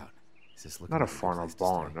found out? Is this looking Not a like good farm, a place to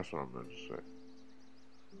barn. stay? That's what I meant to say.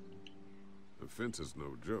 The fence is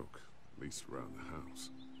no joke, at least around the house.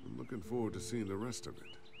 I'm looking forward to seeing the rest of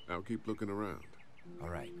it. I'll keep looking around. All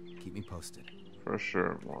right, keep me posted. For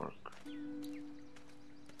sure, Mark.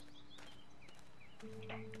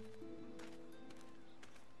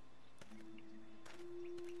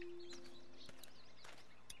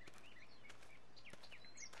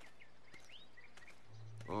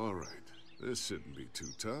 All right, this shouldn't be too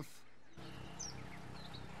tough.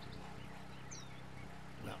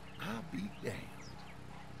 Well, I'll be damned.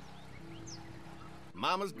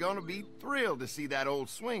 Mama's gonna be thrilled to see that old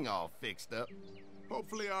swing all fixed up.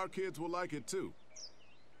 Hopefully our kids will like it too.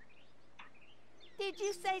 Did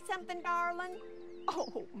you say something, darling?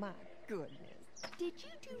 Oh, my goodness. Did you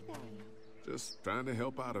do that? Just trying to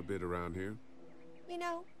help out a bit around here. You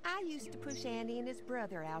know, I used to push Andy and his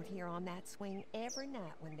brother out here on that swing every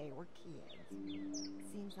night when they were kids.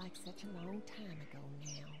 Seems like such a long time ago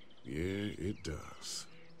now. Yeah, it does.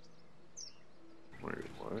 Wait,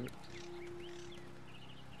 what?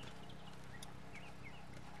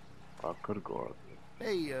 I could go out there.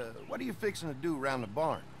 Hey, what are you fixing to do around the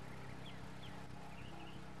barn?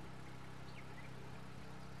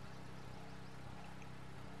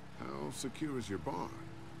 How secure is your barn?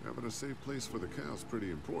 Having a safe place for the cows pretty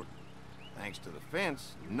important. Thanks to the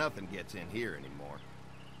fence, nothing gets in here anymore.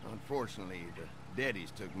 Unfortunately, the Daddies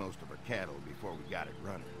took most of our cattle before we got it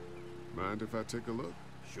running. Mind if I take a look?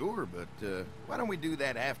 Sure, but why don't we do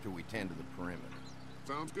that after we tend to the perimeter?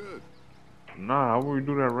 Sounds good. Nah, how would we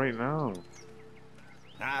do that right now?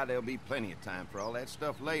 Nah, there'll be plenty of time for all that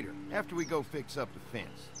stuff later, after we go fix up the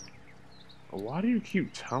fence. Why do you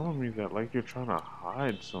keep telling me that like you're trying to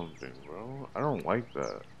hide something, bro? I don't like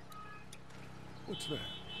that. What's that?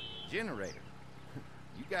 Generator.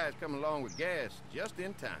 You guys come along with gas just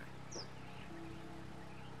in time.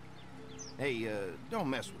 Hey, don't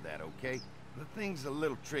mess with that, okay? The thing's a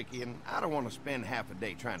little tricky, and I don't want to spend half a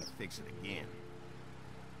day trying to fix it again.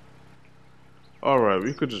 Alright,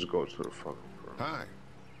 we could just go to the fucking room. Hi.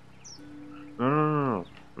 No.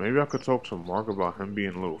 Maybe I could talk to Mark about him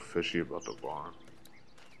being a little fishy about the barn.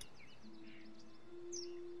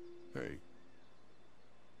 Hey.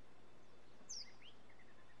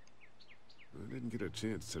 I didn't get a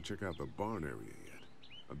chance to check out the barn area yet.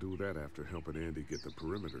 I'll do that after helping Andy get the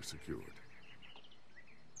perimeter secured.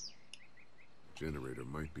 Generator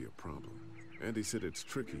might be a problem. Andy said it's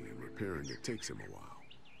tricky and repairing it takes him a while.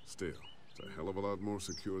 Still, it's a hell of a lot more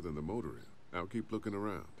secure than the motor inn. I'll keep looking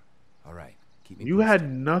around. All right, keep me You posted.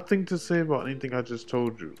 had nothing to say about anything I just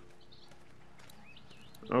told you.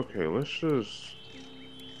 Okay, let's just...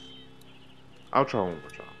 I'll try one more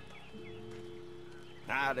time.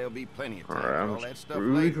 Nah, there'll be plenty of time Alright, for all that stuff we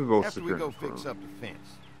later, can go after we secure go in front. fix up the fence.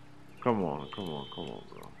 Come on,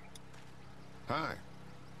 bro. Hi.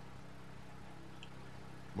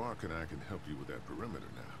 Mark and I can help you with that perimeter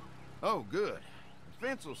now. Oh, good. The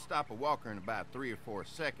fence will stop a walker in about 3 or 4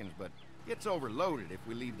 seconds, but gets overloaded if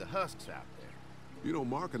we leave the husks out there. You know,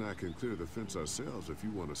 Mark and I can clear the fence ourselves if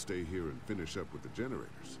you want to stay here and finish up with the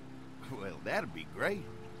generators. Well, that'd be great.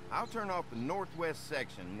 I'll turn off the northwest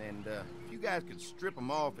section, and if you guys could strip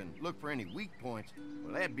them off and look for any weak points,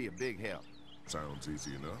 well, that'd be a big help. Sounds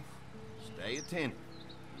easy enough. Stay attentive.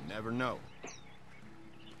 You never know.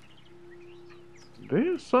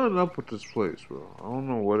 There's something up with this place, bro. I don't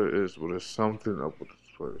know what it is, but there's something up with this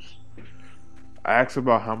place. I asked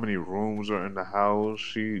about how many rooms are in the house.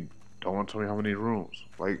 She don't want to tell me how many rooms.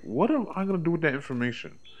 Like, what am I gonna do with that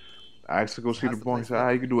information? I asked to go see the boy. He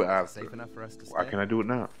said, you can do it after. Safe enough for us to Why stay? can't I do it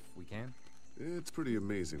now? We can. It's pretty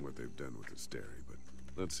amazing what they've done with this dairy, but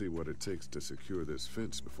let's see what it takes to secure this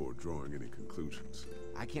fence before drawing any conclusions.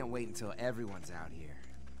 I can't wait until everyone's out here.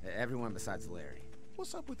 Everyone besides Larry.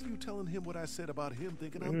 What's up with you telling him what I said about him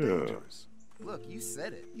thinking I'm Yeah. dangerous? Look, you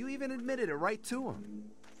said it. You even admitted it right to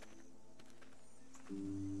him.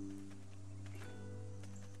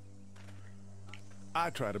 I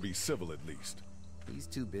try to be civil at least. He's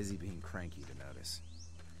too busy being cranky to notice.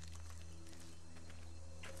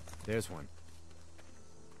 There's one.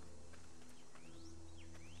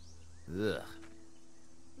 Ugh.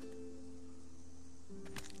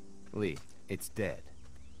 Lee, it's dead.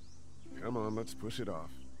 Come on, let's push it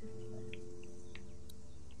off.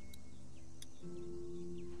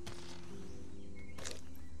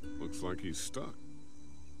 Looks like he's stuck.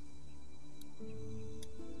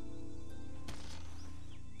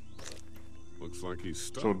 Looks like he's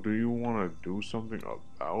stuck. So do you want to do something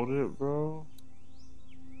about it, bro?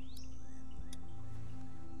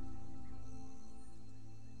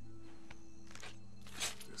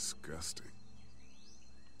 Disgusting.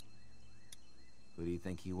 Who do you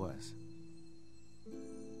think he was?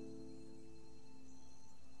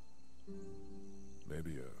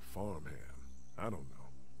 Maybe a farmhand. I don't know.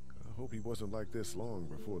 I hope he wasn't like this long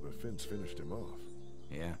before the fence finished him off.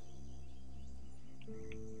 Yeah.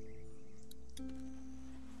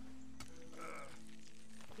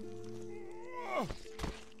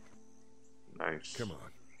 Nice. Come on.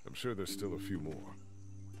 I'm sure there's still a few more.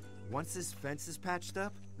 Once this fence is patched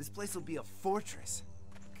up, this place will be a fortress.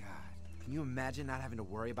 God, can you imagine not having to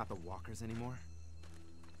worry about the walkers anymore?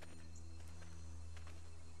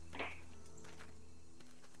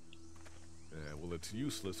 Yeah, well, it's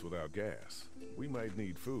useless without gas. We might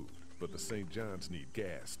need food, but the St. John's need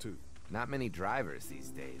gas, too. Not many drivers these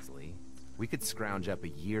days, Lee. We could scrounge up a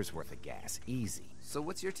year's worth of gas, easy. So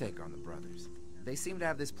what's your take on the brothers? They seem to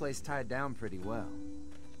have this place tied down pretty well.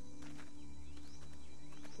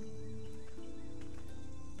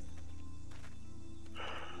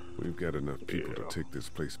 We've got enough people to take this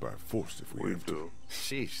place by force if we have to.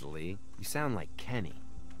 Sheesh, Lee. You sound like Kenny.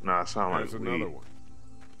 Nah, I sound like There's another Lee. one.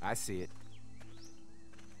 I see it.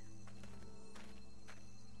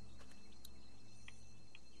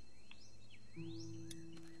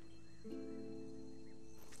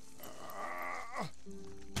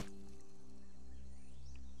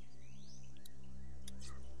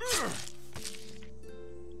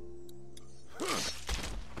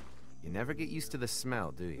 You never get used to the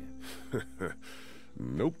smell, do you?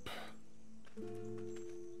 Nope.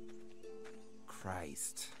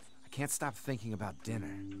 Christ. I can't stop thinking about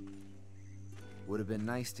dinner. Would have been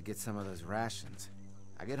nice to get some of those rations.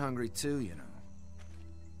 I get hungry too, you know.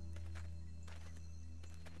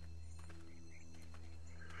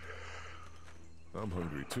 I'm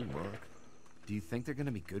hungry too, Mark. Do you think they're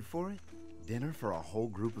gonna be good for it? Dinner for a whole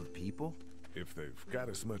group of people? If they've got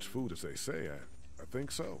as much food as they say, I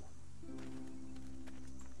think so.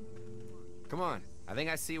 Come on, I think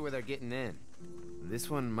I see where they're getting in. This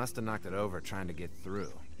one must have knocked it over trying to get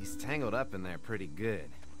through. He's tangled up in there pretty good.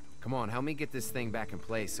 Come on, help me get this thing back in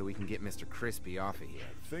place so we can get Mr. Crispy off of here.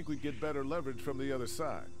 I think we get better leverage from the other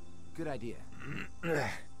side. Good idea.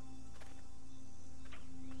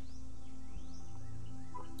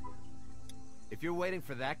 If you're waiting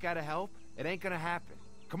for that guy to help, it ain't gonna happen.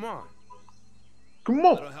 Come on. Come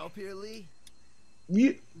on. Little help here, Lee?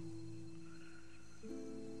 Yeah.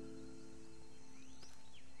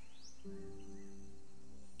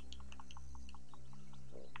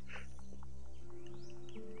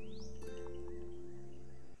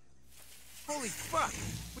 Holy fuck!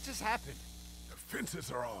 What just happened? The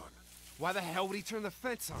fences are on. Why the hell would he turn the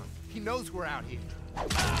fence on? He knows we're out here.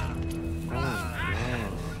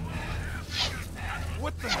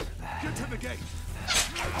 What the? Get to the gate.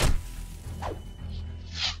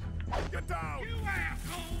 Get down! You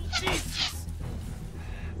asshole! Jesus!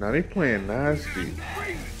 Now they playing nasty.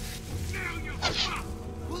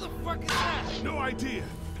 Who the fuck is that? No idea.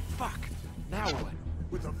 Fuck. Now what?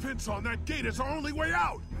 With a fence on that gate, it's our only way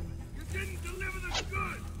out. You didn't deliver the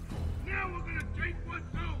goods. Now we're gonna take what's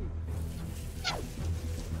owed.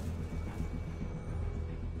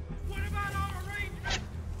 What about our arrangements?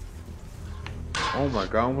 Oh my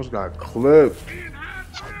god, I almost got clipped. Being hot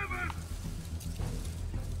forever.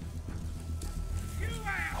 You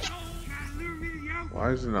asshole! Trying to lure me to the outfit.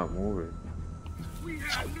 Why is it not moving? We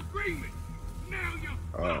had an agreement. Now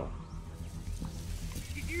you're Oh.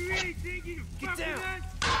 Did you really think you could fuck with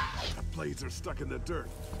us? The blades are stuck in the dirt.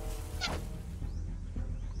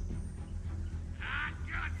 I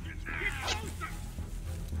got you now. Get closer.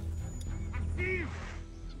 I see you.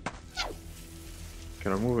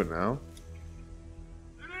 Can I move it now?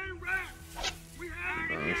 That ain't right. We had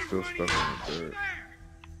No, it's still stuck in the dirt.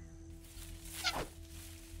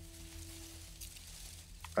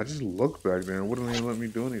 I just looked back there and wouldn't even let me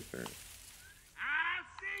do anything. I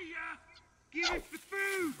see ya. Give us the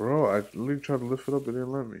food. Bro, I literally tried to lift it up, it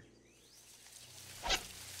didn't let me.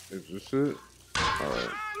 Is this it? Alright.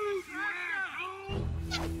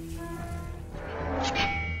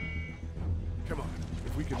 Come on.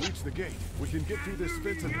 If we can reach the gate, we can get through this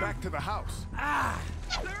fence and back to the house. Ah!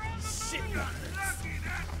 Shit!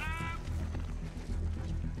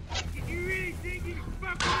 Did you really think you could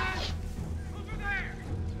fuck with us? Over there!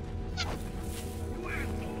 You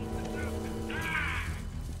assholes deserve to die!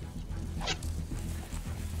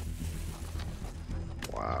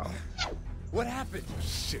 Wow. What happened?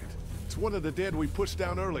 Shit. It's one of the dead we pushed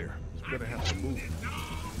down earlier. Gonna have to move it.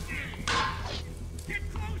 Get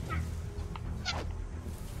closer!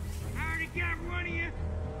 I already got one of you.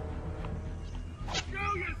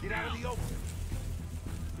 Show yourself! Get out of the open.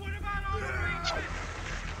 What about all the rings?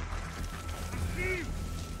 I see you.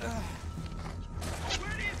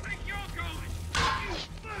 Where do you think you're going? You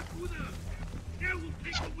fuck with us. Now we'll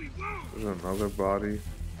take what we want. There's another body.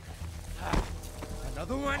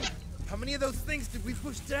 Another one? How many of those things did we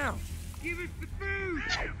push down? Give us the food.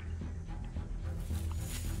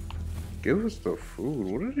 Give us the food.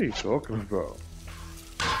 What are they talking about?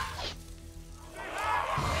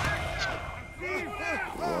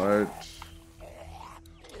 What?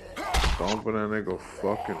 Stomping that nigga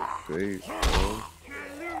fucking face, bro.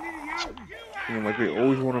 Like they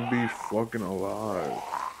always want to be fucking alive.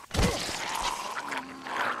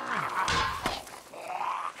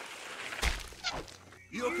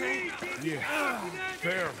 You okay? Yeah.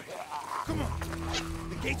 Barely. Come on.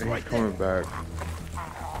 The gate's He's right coming back.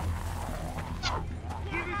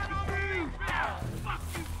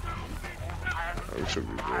 Oh, we should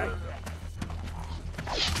be good.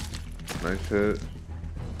 Nice hit.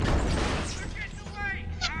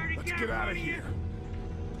 Let's get out of here.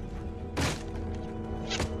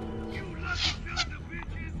 You lucky sons of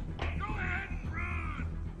bitches. Go ahead and run.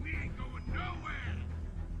 We ain't going nowhere.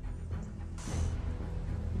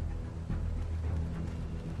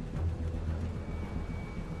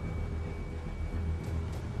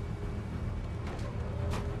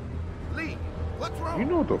 Lee, what's wrong? You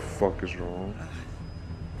know what the fuck is wrong.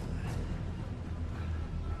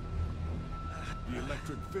 The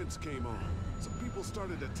electric fence came on. Some people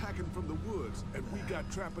started attacking from the woods, and we got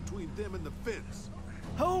trapped between them and the fence.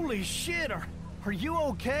 Holy shit, are you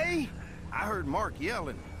okay? I heard Mark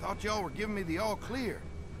yelling. Thought y'all were giving me the all clear.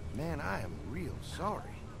 Man, I am real sorry.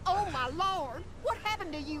 Oh, my Lord! What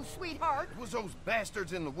happened to you, sweetheart? It was those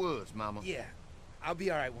bastards in the woods, Mama. Yeah, I'll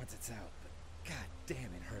be alright once it's out, but god damn,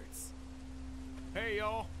 it hurts. Hey,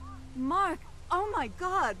 y'all. Mark, oh my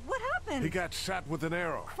God, what happened? He got shot with an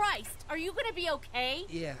arrow. Christ, are you gonna be okay?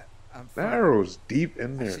 Yeah, I'm fine. That arrow's deep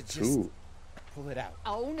in I there should too. just pull it out.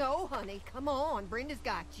 Oh, no, honey. Come on. Brenda's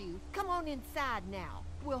got you. Come on inside now.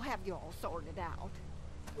 We'll have you all sorted out.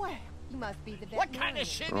 Well, you must be the veterinarian. What kind of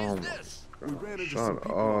shit Oh is my this? We ran into Shut some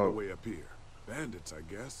people on the up. way up here. Bandits, I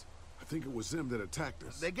guess. I think it was them that attacked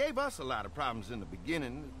us. They gave us a lot of problems in the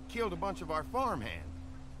beginning. Killed a bunch of our farmhands.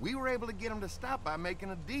 We were able to get them to stop by making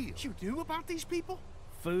a deal. You knew about these people?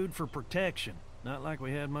 Food for protection. Not like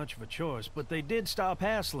we had much of a choice, but they did stop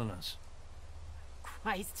hassling us.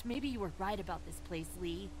 Christ, maybe you were right about this place,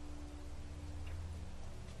 Lee.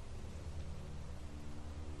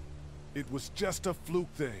 It was just a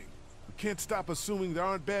fluke thing. We can't stop assuming there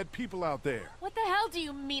aren't bad people out there. What the hell do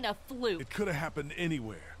you mean a fluke? It could have happened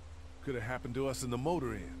anywhere. Could have happened to us in the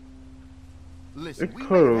motor inn. Listen, It we may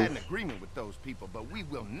could've. have had an agreement with those people, but we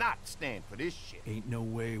will not stand for this shit. Ain't no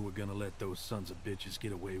way we're gonna let those sons of bitches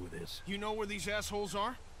get away with this. You know where these assholes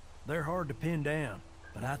are? They're hard to pin down,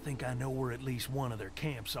 but I think I know where at least one of their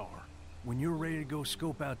camps are. When you're ready to go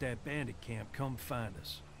scope out that bandit camp, come find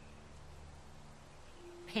us.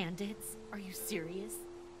 Bandits? Are you serious?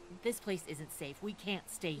 This place isn't safe. We can't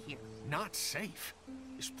stay here. Not safe.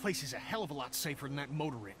 This place is a hell of a lot safer than that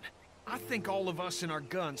motor inn. I think all of us and our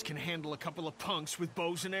guns can handle a couple of punks with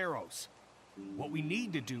bows and arrows. What we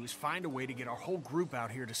need to do is find a way to get our whole group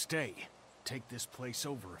out here to stay. Take this place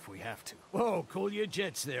over if we have to. Whoa, cool your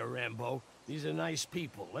jets there, Rambo. These are nice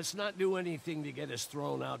people. Let's not do anything to get us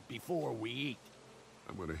thrown out before we eat.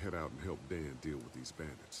 I'm gonna head out and help Dan deal with these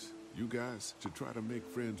bandits. You guys should try to make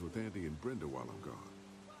friends with Andy and Brenda while I'm gone.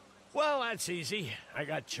 Well, that's easy. I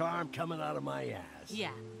got charm coming out of my ass.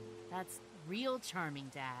 Yeah, that's real charming,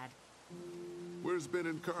 Dad. Where's Ben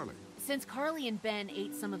and Carly? Since Carly and Ben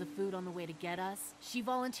ate some of the food on the way to get us, she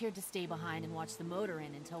volunteered to stay behind and watch the motor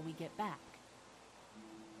inn until we get back.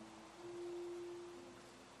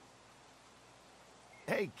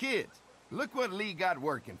 Hey, kids, look what Lee got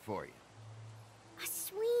working for you. A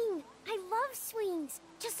swing! I love swings,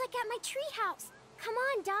 just like at my treehouse. Come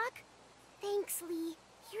on, Doc. Thanks, Lee.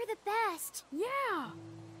 You're the best. Yeah.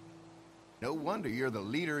 No wonder you're the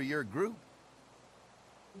leader of your group.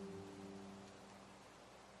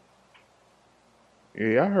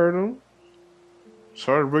 Yeah, I heard him.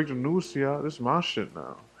 Sorry to break the news to y'all. This is my shit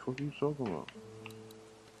now. What are you talking about?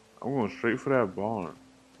 I'm going straight for that barn.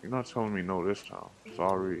 You're not telling me no this time.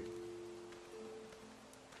 Sorry.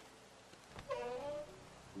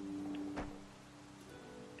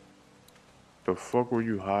 The fuck were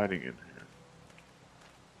you hiding in here?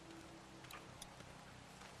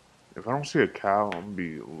 If I don't see a cow, I'm gonna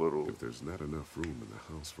be a little... If there's not enough room in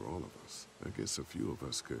the house for all of us, I guess a few of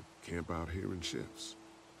us could camp out here in shifts.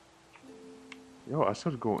 Yo, I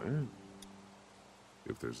said go in.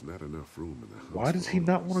 If there's not enough room in the house, why does he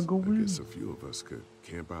not want to go in? I guess a few of us could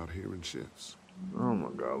camp out here in shifts. Oh my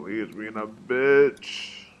god, Lee is being a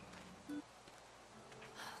bitch.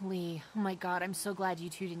 Lee, oh my god, I'm so glad you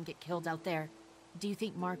two didn't get killed out there. Do you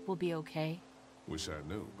think Mark will be okay? Wish I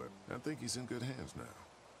knew, but I think he's in good hands now.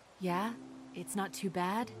 Yeah? It's not too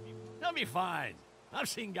bad? He'll be fine. I've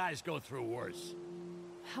seen guys go through worse.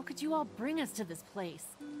 How could you all bring us to this place?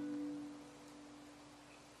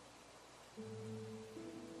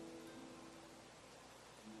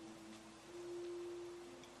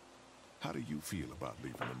 How do you feel about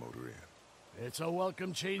leaving the motor inn? It's a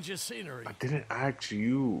welcome change of scenery. I didn't ask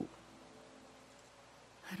you.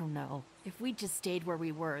 I don't know. If we'd just stayed where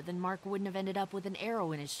we were, then Mark wouldn't have ended up with an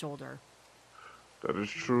arrow in his shoulder. That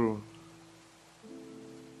is true.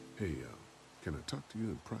 Hey, can I talk to you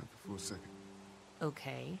in private for a second?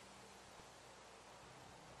 Okay.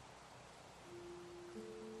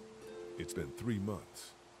 It's been 3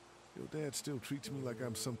 months. Your dad still treats me like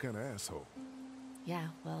I'm some kind of asshole. Yeah,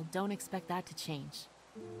 well, don't expect that to change.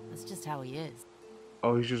 That's just how he is.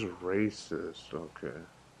 Oh, he's just racist. Okay.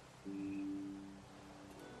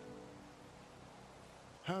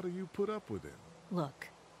 How do you put up with him? Look,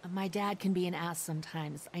 my dad can be an ass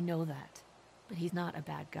sometimes, I know that. But he's not a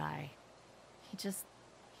bad guy.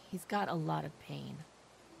 He's got a lot of pain.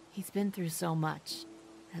 He's been through so much,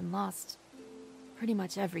 and lost pretty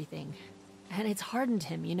much everything. And it's hardened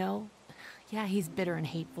him, you know? Yeah, he's bitter and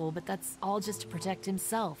hateful, but that's all just to protect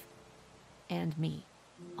himself. And me.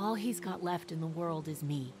 All he's got left in the world is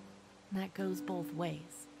me. And that goes both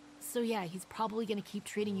ways. So yeah, he's probably gonna keep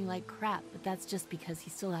treating you like crap, but that's just because he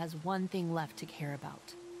still has one thing left to care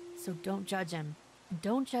about. So don't judge him. And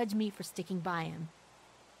don't judge me for sticking by him.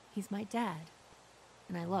 He's my dad.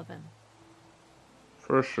 And I love him.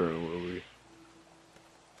 For sure, Lily.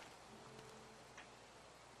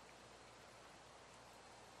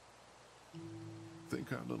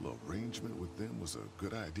 Think our little arrangement with them was a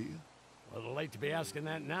good idea? A little late to be asking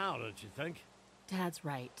that now, don't you think? Dad's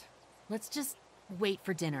right. Let's just wait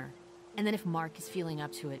for dinner. And then if Mark is feeling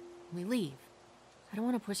up to it, we leave. I don't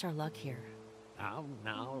want to push our luck here.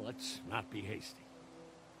 Now, let's not be hasty.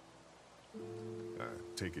 I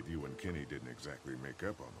take it you and Kenny didn't exactly make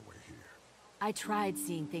up on the way here. I tried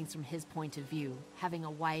seeing things from his point of view, having a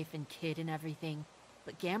wife and kid and everything.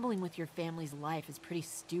 But gambling with your family's life is pretty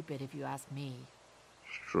stupid if you ask me.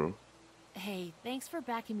 It's true. Hey, thanks for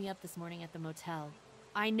backing me up this morning at the motel.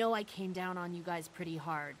 I know I came down on you guys pretty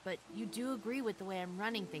hard, but you do agree with the way I'm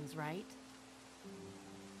running things, right?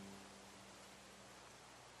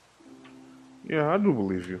 Yeah, I do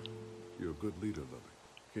believe you. You're a good leader, Lily.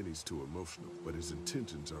 Kenny's too emotional, but his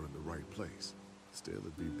intentions are in the right place. Still,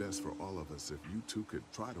 it'd be best for all of us if you two could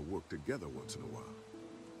try to work together once in a while.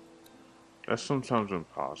 That's sometimes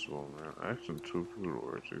impossible, man. Asking two people to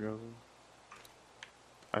work together.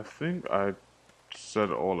 I think I said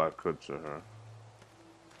all I could to her.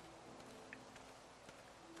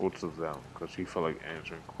 Or to them, because he felt like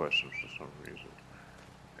answering questions for some reason.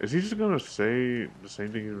 Is he just gonna say the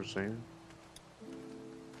same thing he was saying?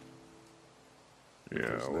 Yeah,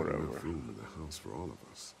 There's not whatever. enough room in the house for all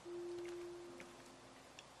of us.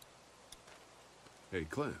 Hey,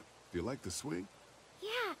 Clem, do you like the swing?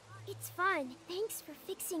 Yeah, it's fun. Thanks for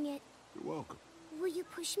fixing it. You're welcome. Will you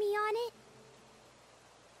push me on it?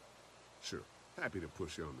 Sure. Happy to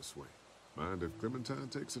push you on the swing. Mind if Clementine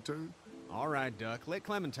takes a turn? All right, Duck. Let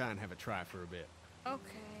Clementine have a try for a bit.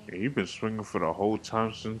 Okay. Yeah, you've been swinging for the whole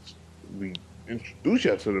time since we introduced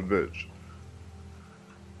you to the bitch.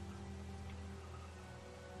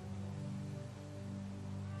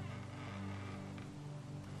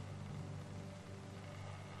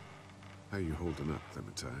 How you holding up,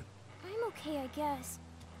 Clementine? I'm okay, I guess.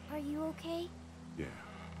 Are you okay? Yeah,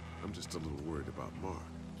 I'm just a little worried about Mark.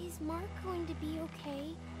 Is Mark going to be okay?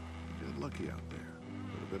 You got lucky out there.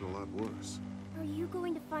 Could have been a lot worse. Are you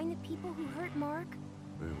going to find the people who hurt Mark?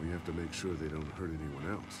 Man, we have to make sure they don't hurt anyone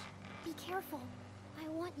else. Be careful. I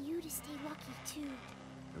want you to stay lucky, too.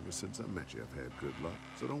 Ever since I met you, I've had good luck,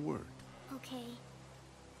 so don't worry. Okay.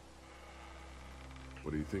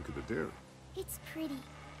 What do you think of the dairy? It's pretty.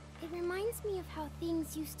 It reminds me of how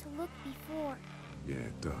things used to look before. Yeah,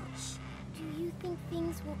 it does. Do you think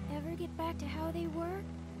things will ever get back to how they were?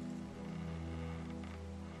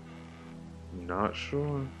 Not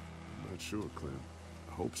sure. Not sure, Clem.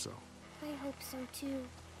 I hope so. I hope so, too.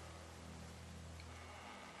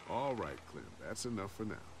 All right, Clem. That's enough for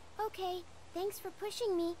now. Okay. Thanks for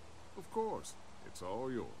pushing me. Of course. It's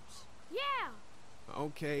all yours. Yeah!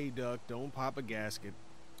 Okay, Duck. Don't pop a gasket.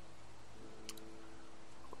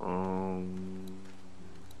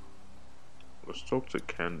 Let's talk to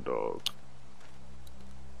Ken Dog.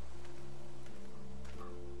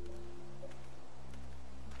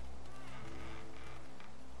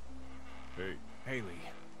 Hey. Haley,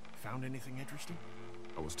 found anything interesting?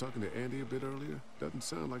 I was talking to Andy a bit earlier. Doesn't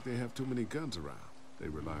sound like they have too many guns around. They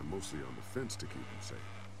rely mostly on the fence to keep them safe.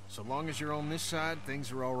 So long as you're on this side,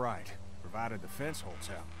 things are all right. Provided the fence holds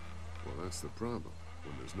out. Well, that's the problem.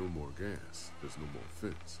 When there's no more gas, there's no more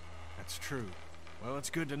fence. That's true. Well,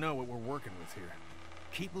 it's good to know what we're working with here.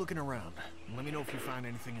 Keep looking around, and let me know if you find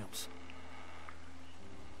anything else.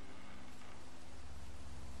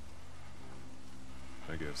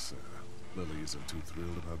 I guess, Lily isn't too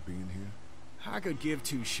thrilled about being here? I could give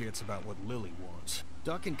two shits about what Lily wants.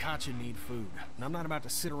 Duck and Katjaa need food, and I'm not about to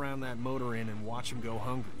sit around that motor inn and watch them go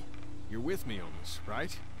hungry. You're with me on this,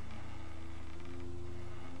 right?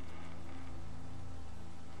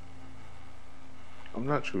 I'm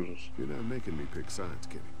not choosing. You're not making me pick sides,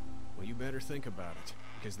 Kenny. Well, you better think about it,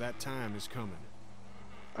 because that time is coming.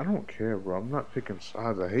 I don't care, bro. I'm not picking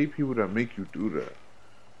sides. I hate people that make you do that.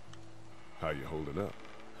 How you holding up?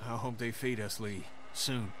 I hope they feed us, Lee.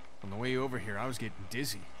 Soon. On the way over here, I was getting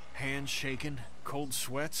dizzy. Hands shaking, cold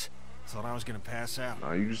sweats. Thought I was gonna pass out.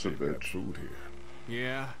 Nah, you just a They've got bitch. food here.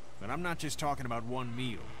 Yeah, but I'm not just talking about one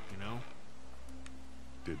meal, you know?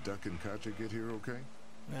 Did Duck and Katjaa get here okay?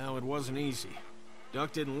 Well, it wasn't easy.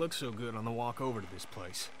 Duck didn't look so good on the walk over to this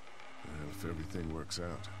place. Well, if everything works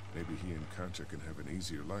out, maybe he and Katjaa can have an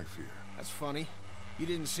easier life here. That's funny. You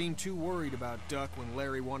didn't seem too worried about Duck when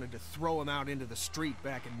Larry wanted to throw him out into the street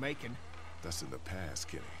back in Macon. That's in the past,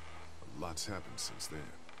 Kenny. A lot's happened since then.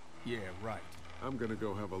 Yeah, right. I'm gonna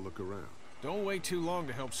go have a look around. Don't wait too long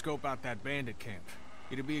to help scope out that bandit camp.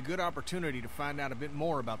 It'd be a good opportunity to find out a bit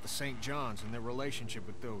more about the St. John's and their relationship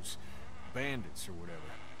with those bandits or whatever.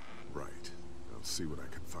 Right. I'll see what I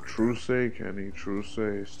can find. True say, Kenny. True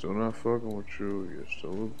say. Still not fucking with you. You're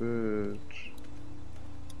still a bitch.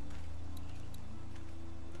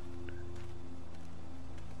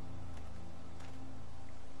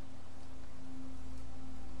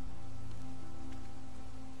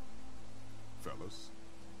 Fellas.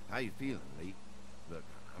 How you feeling, Lee? Look,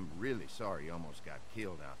 I'm really sorry you almost got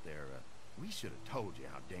killed out there. We should have told you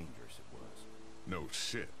how dangerous it was. No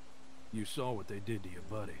shit. You saw what they did to your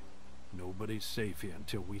buddy. Nobody's safe here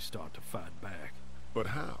until we start to fight back. But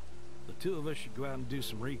how? The two of us should go out and do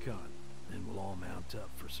some recon. Then we'll all mount up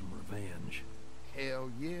for some revenge.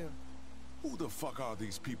 Hell yeah. Who the fuck are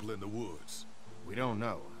these people in the woods? We don't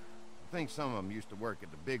know. I think some of them used to work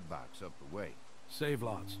at the big box up the way. Save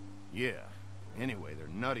lots. Yeah. Anyway, they're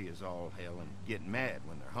nutty as all hell and get mad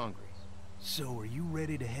when they're hungry. So are you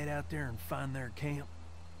ready to head out there and find their camp?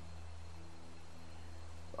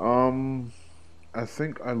 I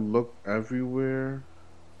think I looked everywhere.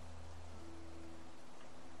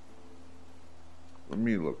 Let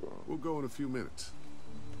me look around. We'll go in a few minutes.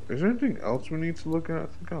 Is there anything else we need to look at? I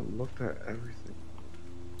think I looked at everything.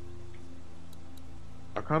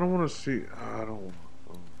 I kind of want to see. I don't want to.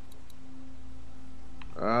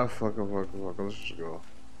 Fuck it. Let's just go.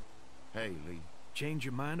 Hey, Lee. Change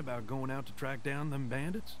your mind about going out to track down them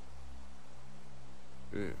bandits?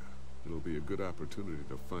 Yeah. It'll be a good opportunity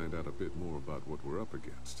to find out a bit more about what we're up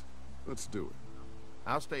against. Let's do it.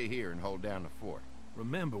 I'll stay here and hold down the fort.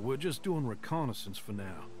 Remember, we're just doing reconnaissance for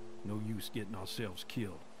now. No use getting ourselves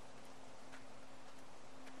killed.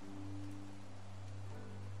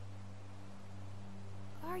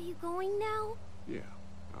 Are you going now? Yeah.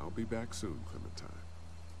 I'll be back soon, Clementine.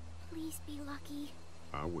 Please be lucky.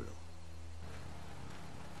 I will.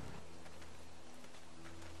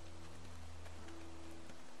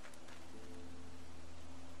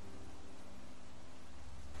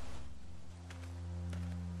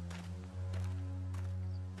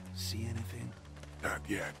 See anything? Not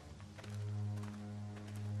yet.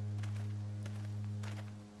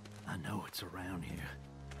 I know it's around here.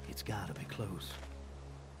 It's gotta be close.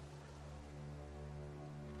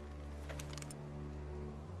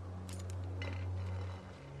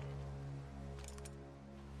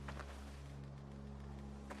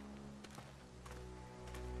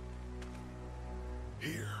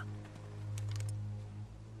 Here.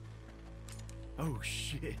 Oh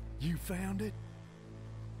shit, you found it?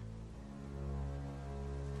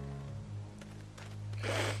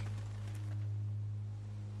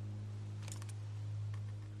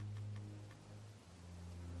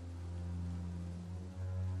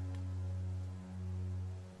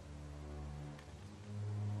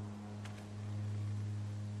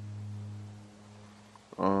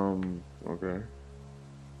 Okay.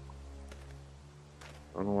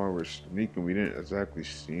 I don't know why we're sneaking. We didn't exactly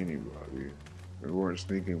see anybody. We weren't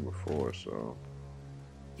sneaking before, so.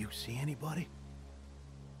 You see anybody?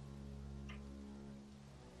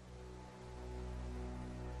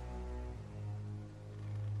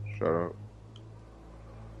 Shut up.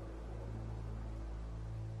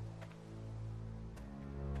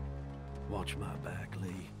 Watch my back,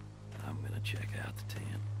 Lee. I'm gonna check out the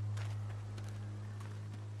tent.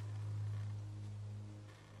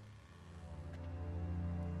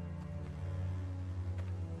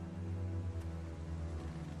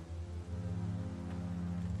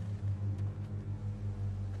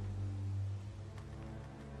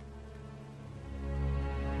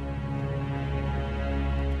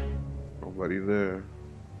 Nobody there.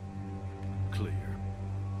 Clear.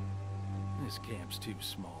 This camp's too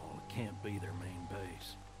small. It can't be their main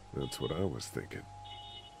base. That's what I was thinking.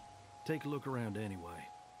 Take a look around anyway.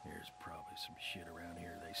 There's probably some shit around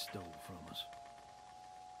here they stole from us.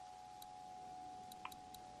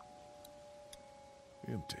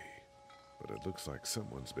 Empty. But it looks like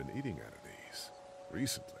someone's been eating out of these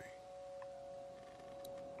recently.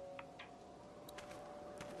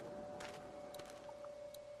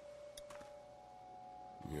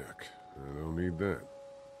 Yuck. I don't need that.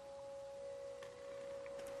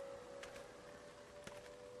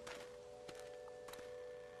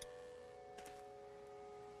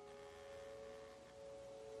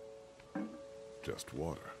 Just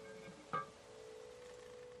water.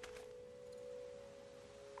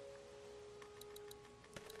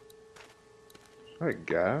 Is that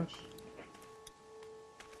gas?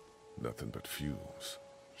 Nothing but fumes.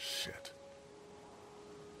 Shit.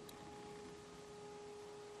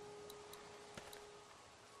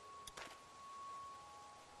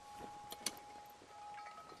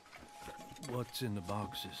 What's in the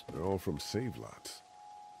boxes? They're all from save lots.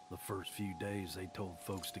 The first few days they told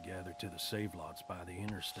folks to gather to the save lots by the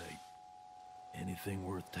interstate. Anything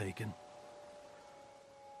worth taking?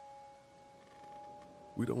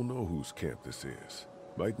 We don't know whose camp this is.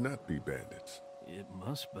 Might not be bandits. It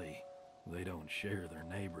must be. They don't share their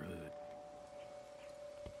neighborhood.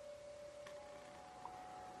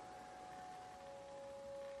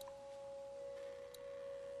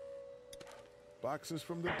 Boxes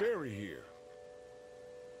from the dairy here.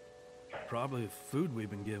 Probably the food we've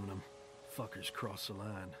been giving them. Fuckers cross the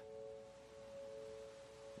line.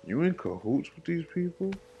 You in cahoots with these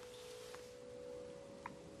people?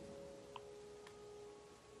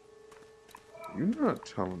 You're not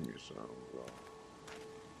telling me something, bro.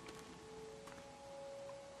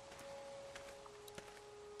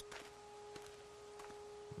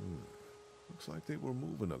 Looks like they were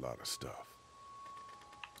moving a lot of stuff.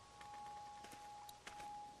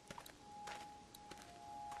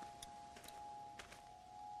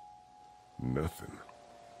 Nothing.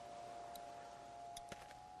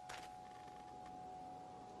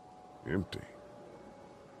 Empty.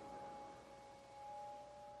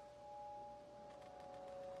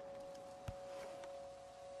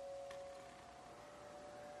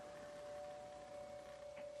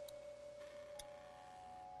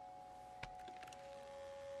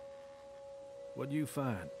 What'd you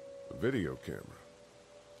find? A video camera.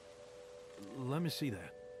 Let me see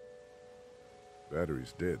that.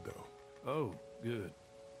 Battery's dead, though. Oh, good.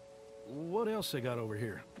 What else they got over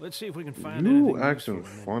here? Let's see if we can find You anything acting useful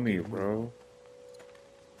and then funny, get moving. bro.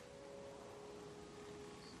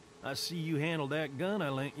 I see you handled that gun I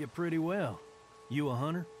lent you pretty well. You a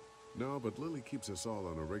hunter? No, but Lily keeps us all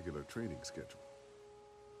on a regular training schedule.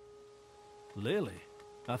 Lily?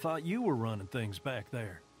 I thought you were running things back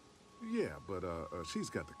there. Yeah, but she's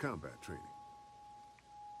got the combat training.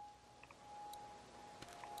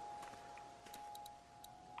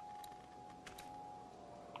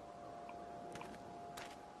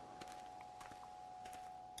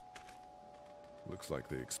 Looks like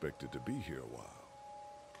they expected to be here a while.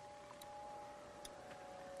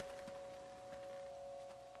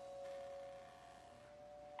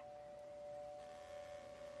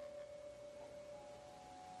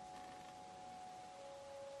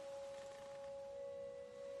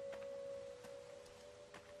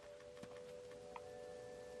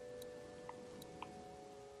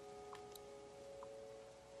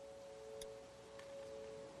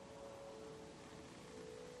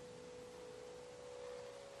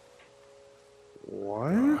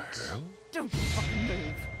 What? Don't you fucking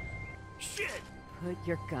move. Shit! Put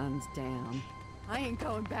your guns down. I ain't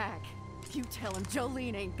going back. You tell him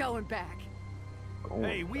Jolene ain't going back.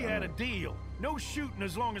 Hey, we had a deal. No shooting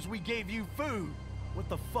as long as we gave you food. What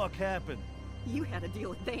the fuck happened? You had a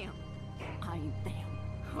deal with them. I ain't them.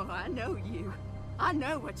 Oh, I know you. I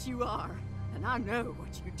know what you are. And I know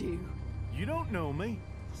what you do. You don't know me.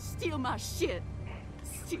 Steal my shit.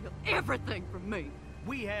 Steal everything from me.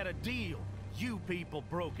 We had a deal. You people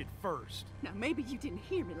broke it first. Now, maybe you didn't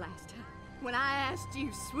hear me last time. When I asked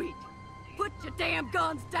you, sweet, put your damn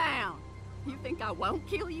guns down. You think I won't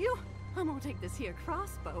kill you? I'm gonna take this here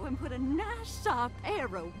crossbow and put a nice sharp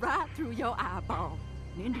arrow right through your eyeball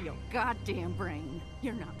and into your goddamn brain.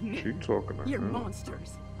 You're not men. She talking to You're him.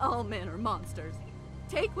 monsters. All men are monsters.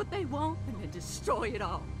 Take what they want and then destroy it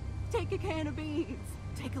all. Take a can of beans.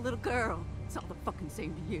 Take a little girl. It's all the fucking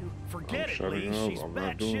same to you. Forget it, Lee. She's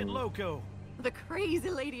batshit loco. The crazy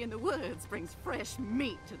lady in the woods brings fresh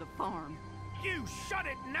meat to the farm. You shut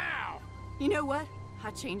it now! You know what?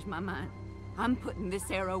 I changed my mind. I'm putting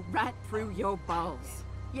this arrow right through your balls.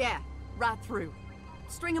 Yeah, right through.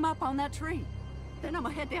 String them up on that tree. Then I'm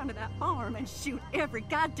gonna head down to that farm and shoot every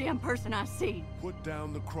goddamn person I see. Put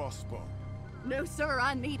down the crossbow. No, sir,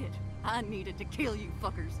 I need it. I needed to kill you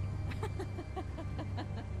fuckers.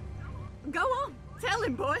 Go on, tell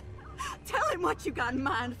him, boy. Tell him what you got in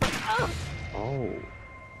mind for us. Oh.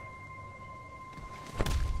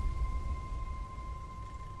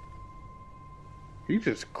 He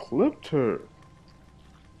just clipped her.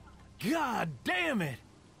 God damn it!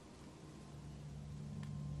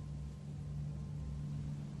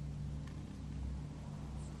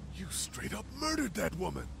 You straight up murdered that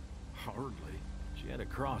woman. Hardly. She had a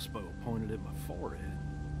crossbow pointed at my forehead.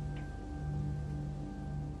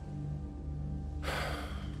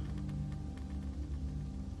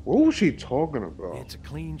 What was she talking about? It's a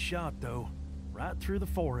clean shot, though. Right through the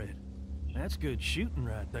forehead. That's good shooting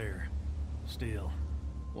right there. Still,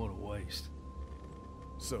 what a waste.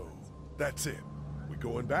 So, that's it. We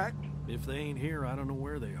going back? If they ain't here, I don't know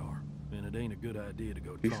where they are. And it ain't a good idea to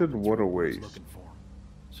go He said what a waste. looking for 'em.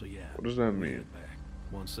 So yeah. What does that we mean? head back.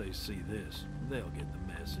 Once they see this, they'll get the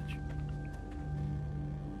message.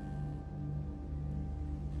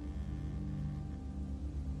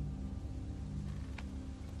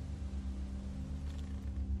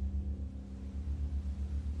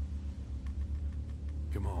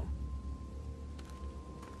 Come on.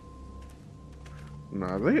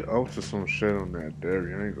 Nah, they up to some shit on that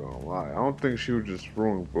dairy, I ain't gonna lie. I don't think she was just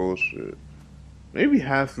throwing bullshit. Maybe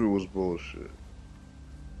half of it was bullshit.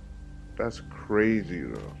 That's crazy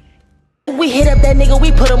though. We hit up that nigga,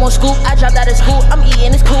 we put him on scoop. I dropped out of school, I'm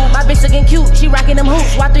eating, it's cool. My bitch looking cute, she rocking them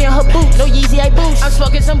hoops. Y3 in her boots, no Yeezy, I boots. I'm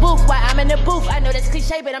smoking some booth while I'm in the booth. I know that's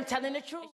cliche, but I'm telling the truth.